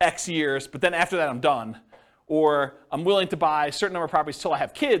X years, but then after that I'm done. Or I'm willing to buy a certain number of properties till I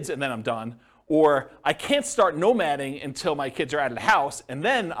have kids and then I'm done. Or I can't start nomading until my kids are out of the house and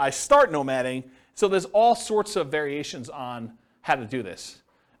then I start nomading. So there's all sorts of variations on how to do this.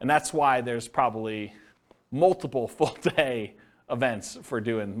 And that's why there's probably multiple full-day events for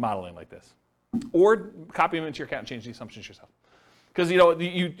doing modeling like this. Or copy them into your account and change the assumptions yourself. Because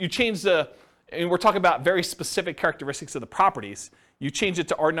you change and we're talking about very specific characteristics of the properties. You change it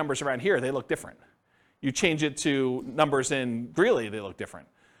to our numbers around here, they look different. You change it to numbers in Greeley, they look different.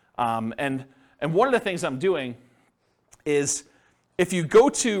 And one of the things I'm doing is if you go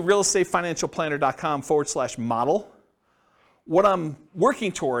to realestatefinancialplanner.com/model, what I'm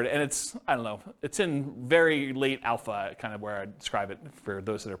working toward, and it's in very late alpha, kind of where I describe it for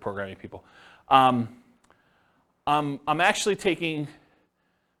those that are programming people. I'm actually taking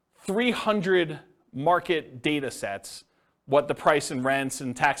 300 market data sets, what the price and rents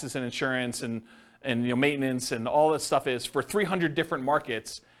and taxes and insurance and maintenance and all that stuff is for 300 different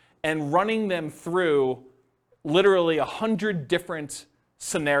markets, and running them through literally 100 different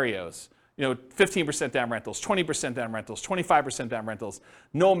scenarios. 15% down rentals, 20% down rentals, 25% down rentals,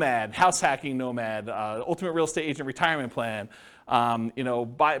 Nomad, house hacking Nomad, ultimate real estate agent retirement plan,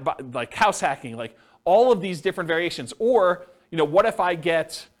 like house hacking, like all of these different variations. Or, what if I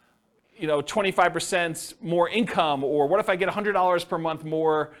get 25% more income, or what if I get $100 per month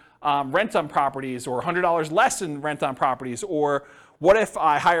more rent on properties, or $100 less in rent on properties, or what if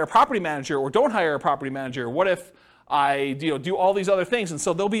I hire a property manager or don't hire a property manager? What if I do all these other things? And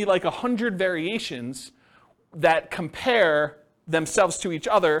so there'll be like 100 variations that compare themselves to each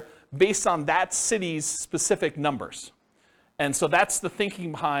other based on that city's specific numbers. And so that's the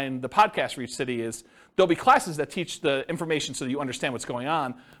thinking behind the podcast for each city is there'll be classes that teach the information so that you understand what's going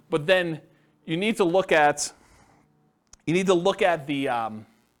on, but then you need to look at the, I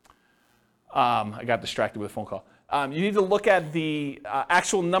got distracted with a phone call. You need to look at the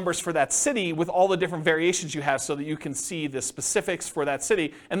actual numbers for that city with all the different variations you have so that you can see the specifics for that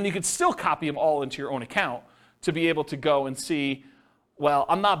city, and then you could still copy them all into your own account to be able to go and see, well,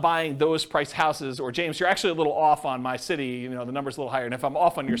 I'm not buying those price houses, or James, you're actually a little off on my city, the number's a little higher, and if I'm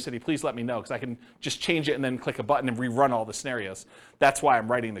off on your city, please let me know, because I can just change it and then click a button and rerun all the scenarios. That's why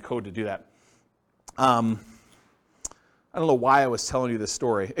I'm writing the code to do that. I don't know why I was telling you this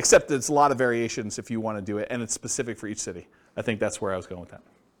story, except that it's a lot of variations if you want to do it, and it's specific for each city. I think that's where I was going with that.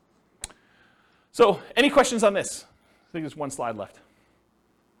 So, any questions on this? I think there's one slide left.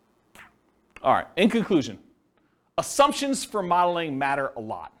 All right, in conclusion, assumptions for modeling matter a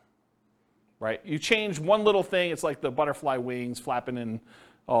lot. right? You change one little thing, it's like the butterfly wings flapping and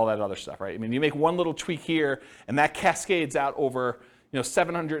all that other stuff, right? I mean, you make one little tweak here, and that cascades out over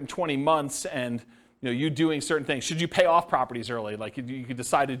 720 months, and you doing certain things. Should you pay off properties early? Like you could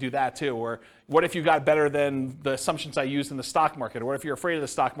decide to do that too. Or what if you got better than the assumptions I used in the stock market? Or what if you're afraid of the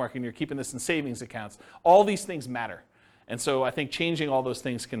stock market and you're keeping this in savings accounts? All these things matter. And so I think changing all those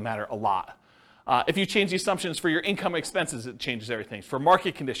things can matter a lot. If you change the assumptions for your income expenses, it changes everything. For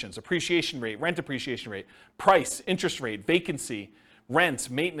market conditions, appreciation rate, rent appreciation rate, price, interest rate, vacancy,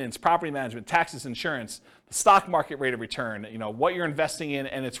 rent, maintenance, property management, taxes, insurance, the stock market rate of return, what you're investing in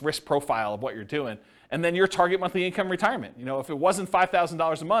and its risk profile of what you're doing, and then your target monthly income retirement. If it wasn't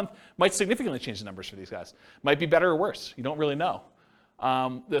 $5,000 a month, might significantly change the numbers for these guys. Might be better or worse. You don't really know.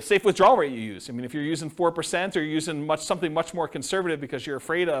 The safe withdrawal rate you use. I mean, if you're using 4% or you're using something much more conservative because you're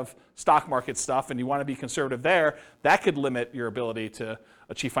afraid of stock market stuff and you want to be conservative there, that could limit your ability to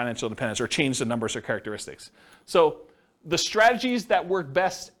achieve financial independence or change the numbers or characteristics. So the strategies that work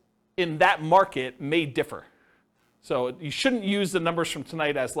best in that market may differ. So you shouldn't use the numbers from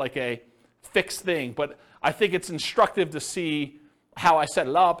tonight as like a fixed thing, but I think it's instructive to see how I set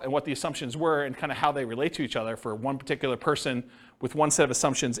it up and what the assumptions were and kind of how they relate to each other for one particular person with one set of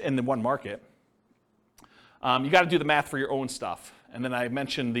assumptions in the one market. You got to do the math for your own stuff. And then I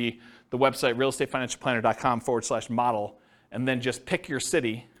mentioned the website, realestatefinancialplanner.com/model, and then just pick your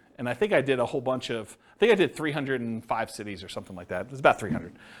city. And I think I did a whole bunch of, I think I did 305 cities or something like that. It was about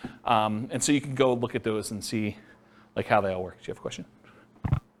 300. And so you can go look at those and see like how they all work. Do you have a question?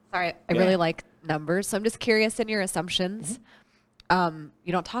 Sorry, I really like numbers. So I'm just curious in your assumptions. You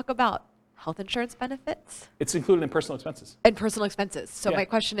don't talk about health insurance benefits? It's included in personal expenses. And personal expenses. So my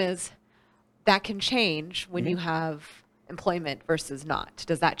question is, that can change when you have employment versus not.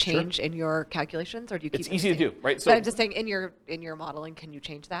 Does that change in your calculations, or do you keep it? It's easy to do, right? So I'm just saying, in your modeling, can you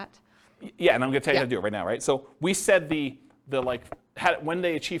change that? Yeah, and I'm going to tell you how to do it right now, right? So we said when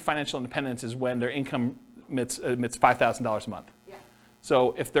they achieve financial independence is when their income emits $5,000 a month. Yeah.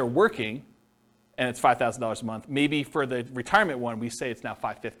 So if they're working and it's $5,000 a month, maybe for the retirement one, we say it's now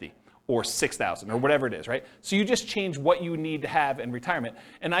 $550 or $6,000 or whatever it is, right? So you just change what you need to have in retirement.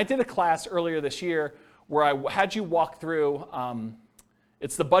 And I did a class earlier this year where I had you walk through,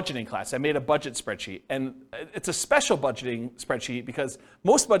 it's the budgeting class. I made a budget spreadsheet, and it's a special budgeting spreadsheet because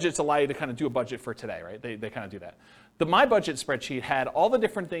most budgets allow you to kind of do a budget for today, right? They kind of do that. My budget spreadsheet had all the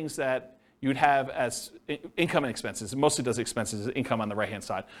different things that you'd have as income and expenses. It mostly does expenses, income on the right-hand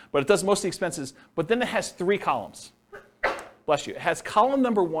side, but it does mostly expenses, but then it has 3 columns. Bless you. It has column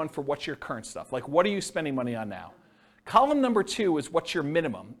number 1 for what's your current stuff, like what are you spending money on now? Column number 2 is what's your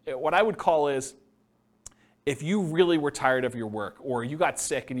minimum. What I would call is if you really were tired of your work, or you got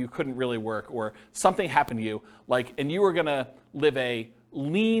sick and you couldn't really work, or something happened to you, and you were gonna live a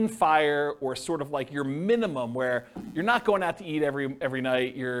lean fire, or sort of like your minimum where you're not going out to eat every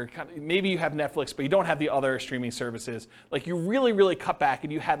night, maybe you have Netflix, but you don't have the other streaming services. Like you really, really cut back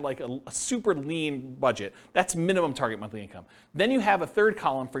and you had like a super lean budget. That's minimum target monthly income. Then you have a 3rd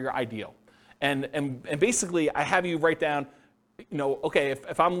column for your ideal. And basically I have you write down, okay,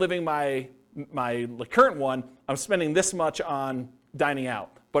 if I'm living my current one, I'm spending this much on dining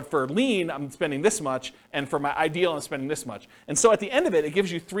out. But for lean, I'm spending this much, and for my ideal, I'm spending this much. And so at the end of it, it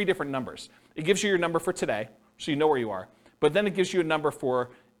gives you 3 different numbers. It gives you your number for today, so you know where you are. But then it gives you a number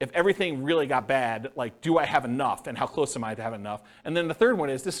for if everything really got bad, like do I have enough, and how close am I to have enough? And then the 3rd one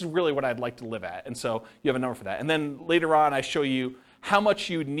is this is really what I'd like to live at. And so you have a number for that. And then later on, I show you how much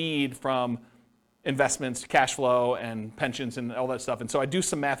you need from investments, cash flow, and pensions, and all that stuff. And so I do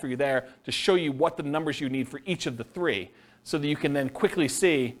some math for you there to show you what the numbers you need for each of the 3, so that you can then quickly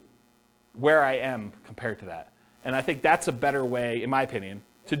see where I am compared to that. And I think that's a better way, in my opinion,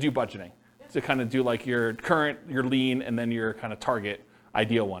 to do budgeting, to kind of do like your current, your lean, and then your kind of target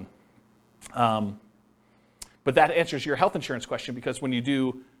ideal one. But that answers your health insurance question, because when you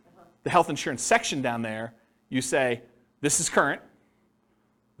do the health insurance section down there, you say, this is current.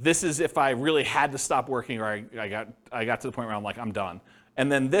 This is if I really had to stop working, or I got to the point where I'm like, I'm done.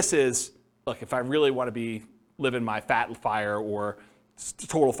 And then this is, look, if I really want to be living my fat fire or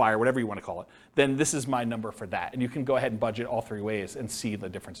total fire, whatever you want to call it, then this is my number for that. And you can go ahead and budget all 3 ways and see the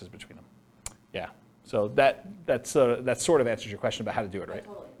differences between them. Yeah. So that sort of answers your question about how to do it, right?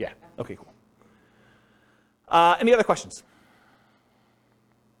 Totally. Yeah. Okay, cool. Any other questions?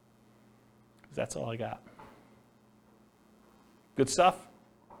 That's all I got. Good stuff?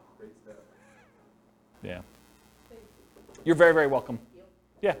 Great stuff. Yeah. You're very, very welcome.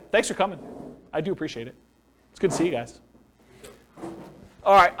 Yeah, thanks for coming. I do appreciate it. It's good to see you guys.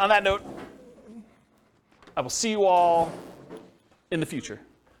 All right, on that note, I will see you all in the future.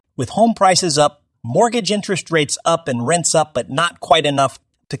 With home prices up, mortgage interest rates up, and rents up, but not quite enough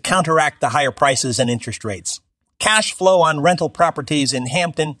to counteract the higher prices and interest rates. Cash flow on rental properties in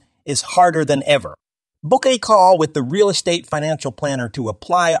Hampton is harder than ever. Book a call with the Real Estate Financial Planner to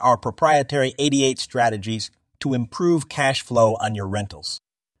apply our proprietary 88 strategies to improve cash flow on your rentals.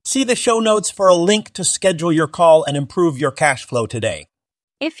 See the show notes for a link to schedule your call and improve your cash flow today.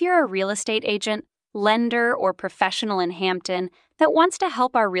 If you're a real estate agent, lender, or professional in Hampton that wants to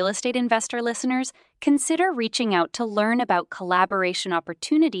help our real estate investor listeners, consider reaching out to learn about collaboration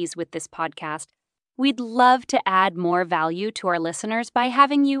opportunities with this podcast. We'd love to add more value to our listeners by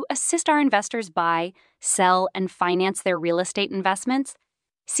having you assist our investors buy, sell, and finance their real estate investments.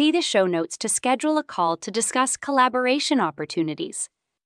 See the show notes to schedule a call to discuss collaboration opportunities.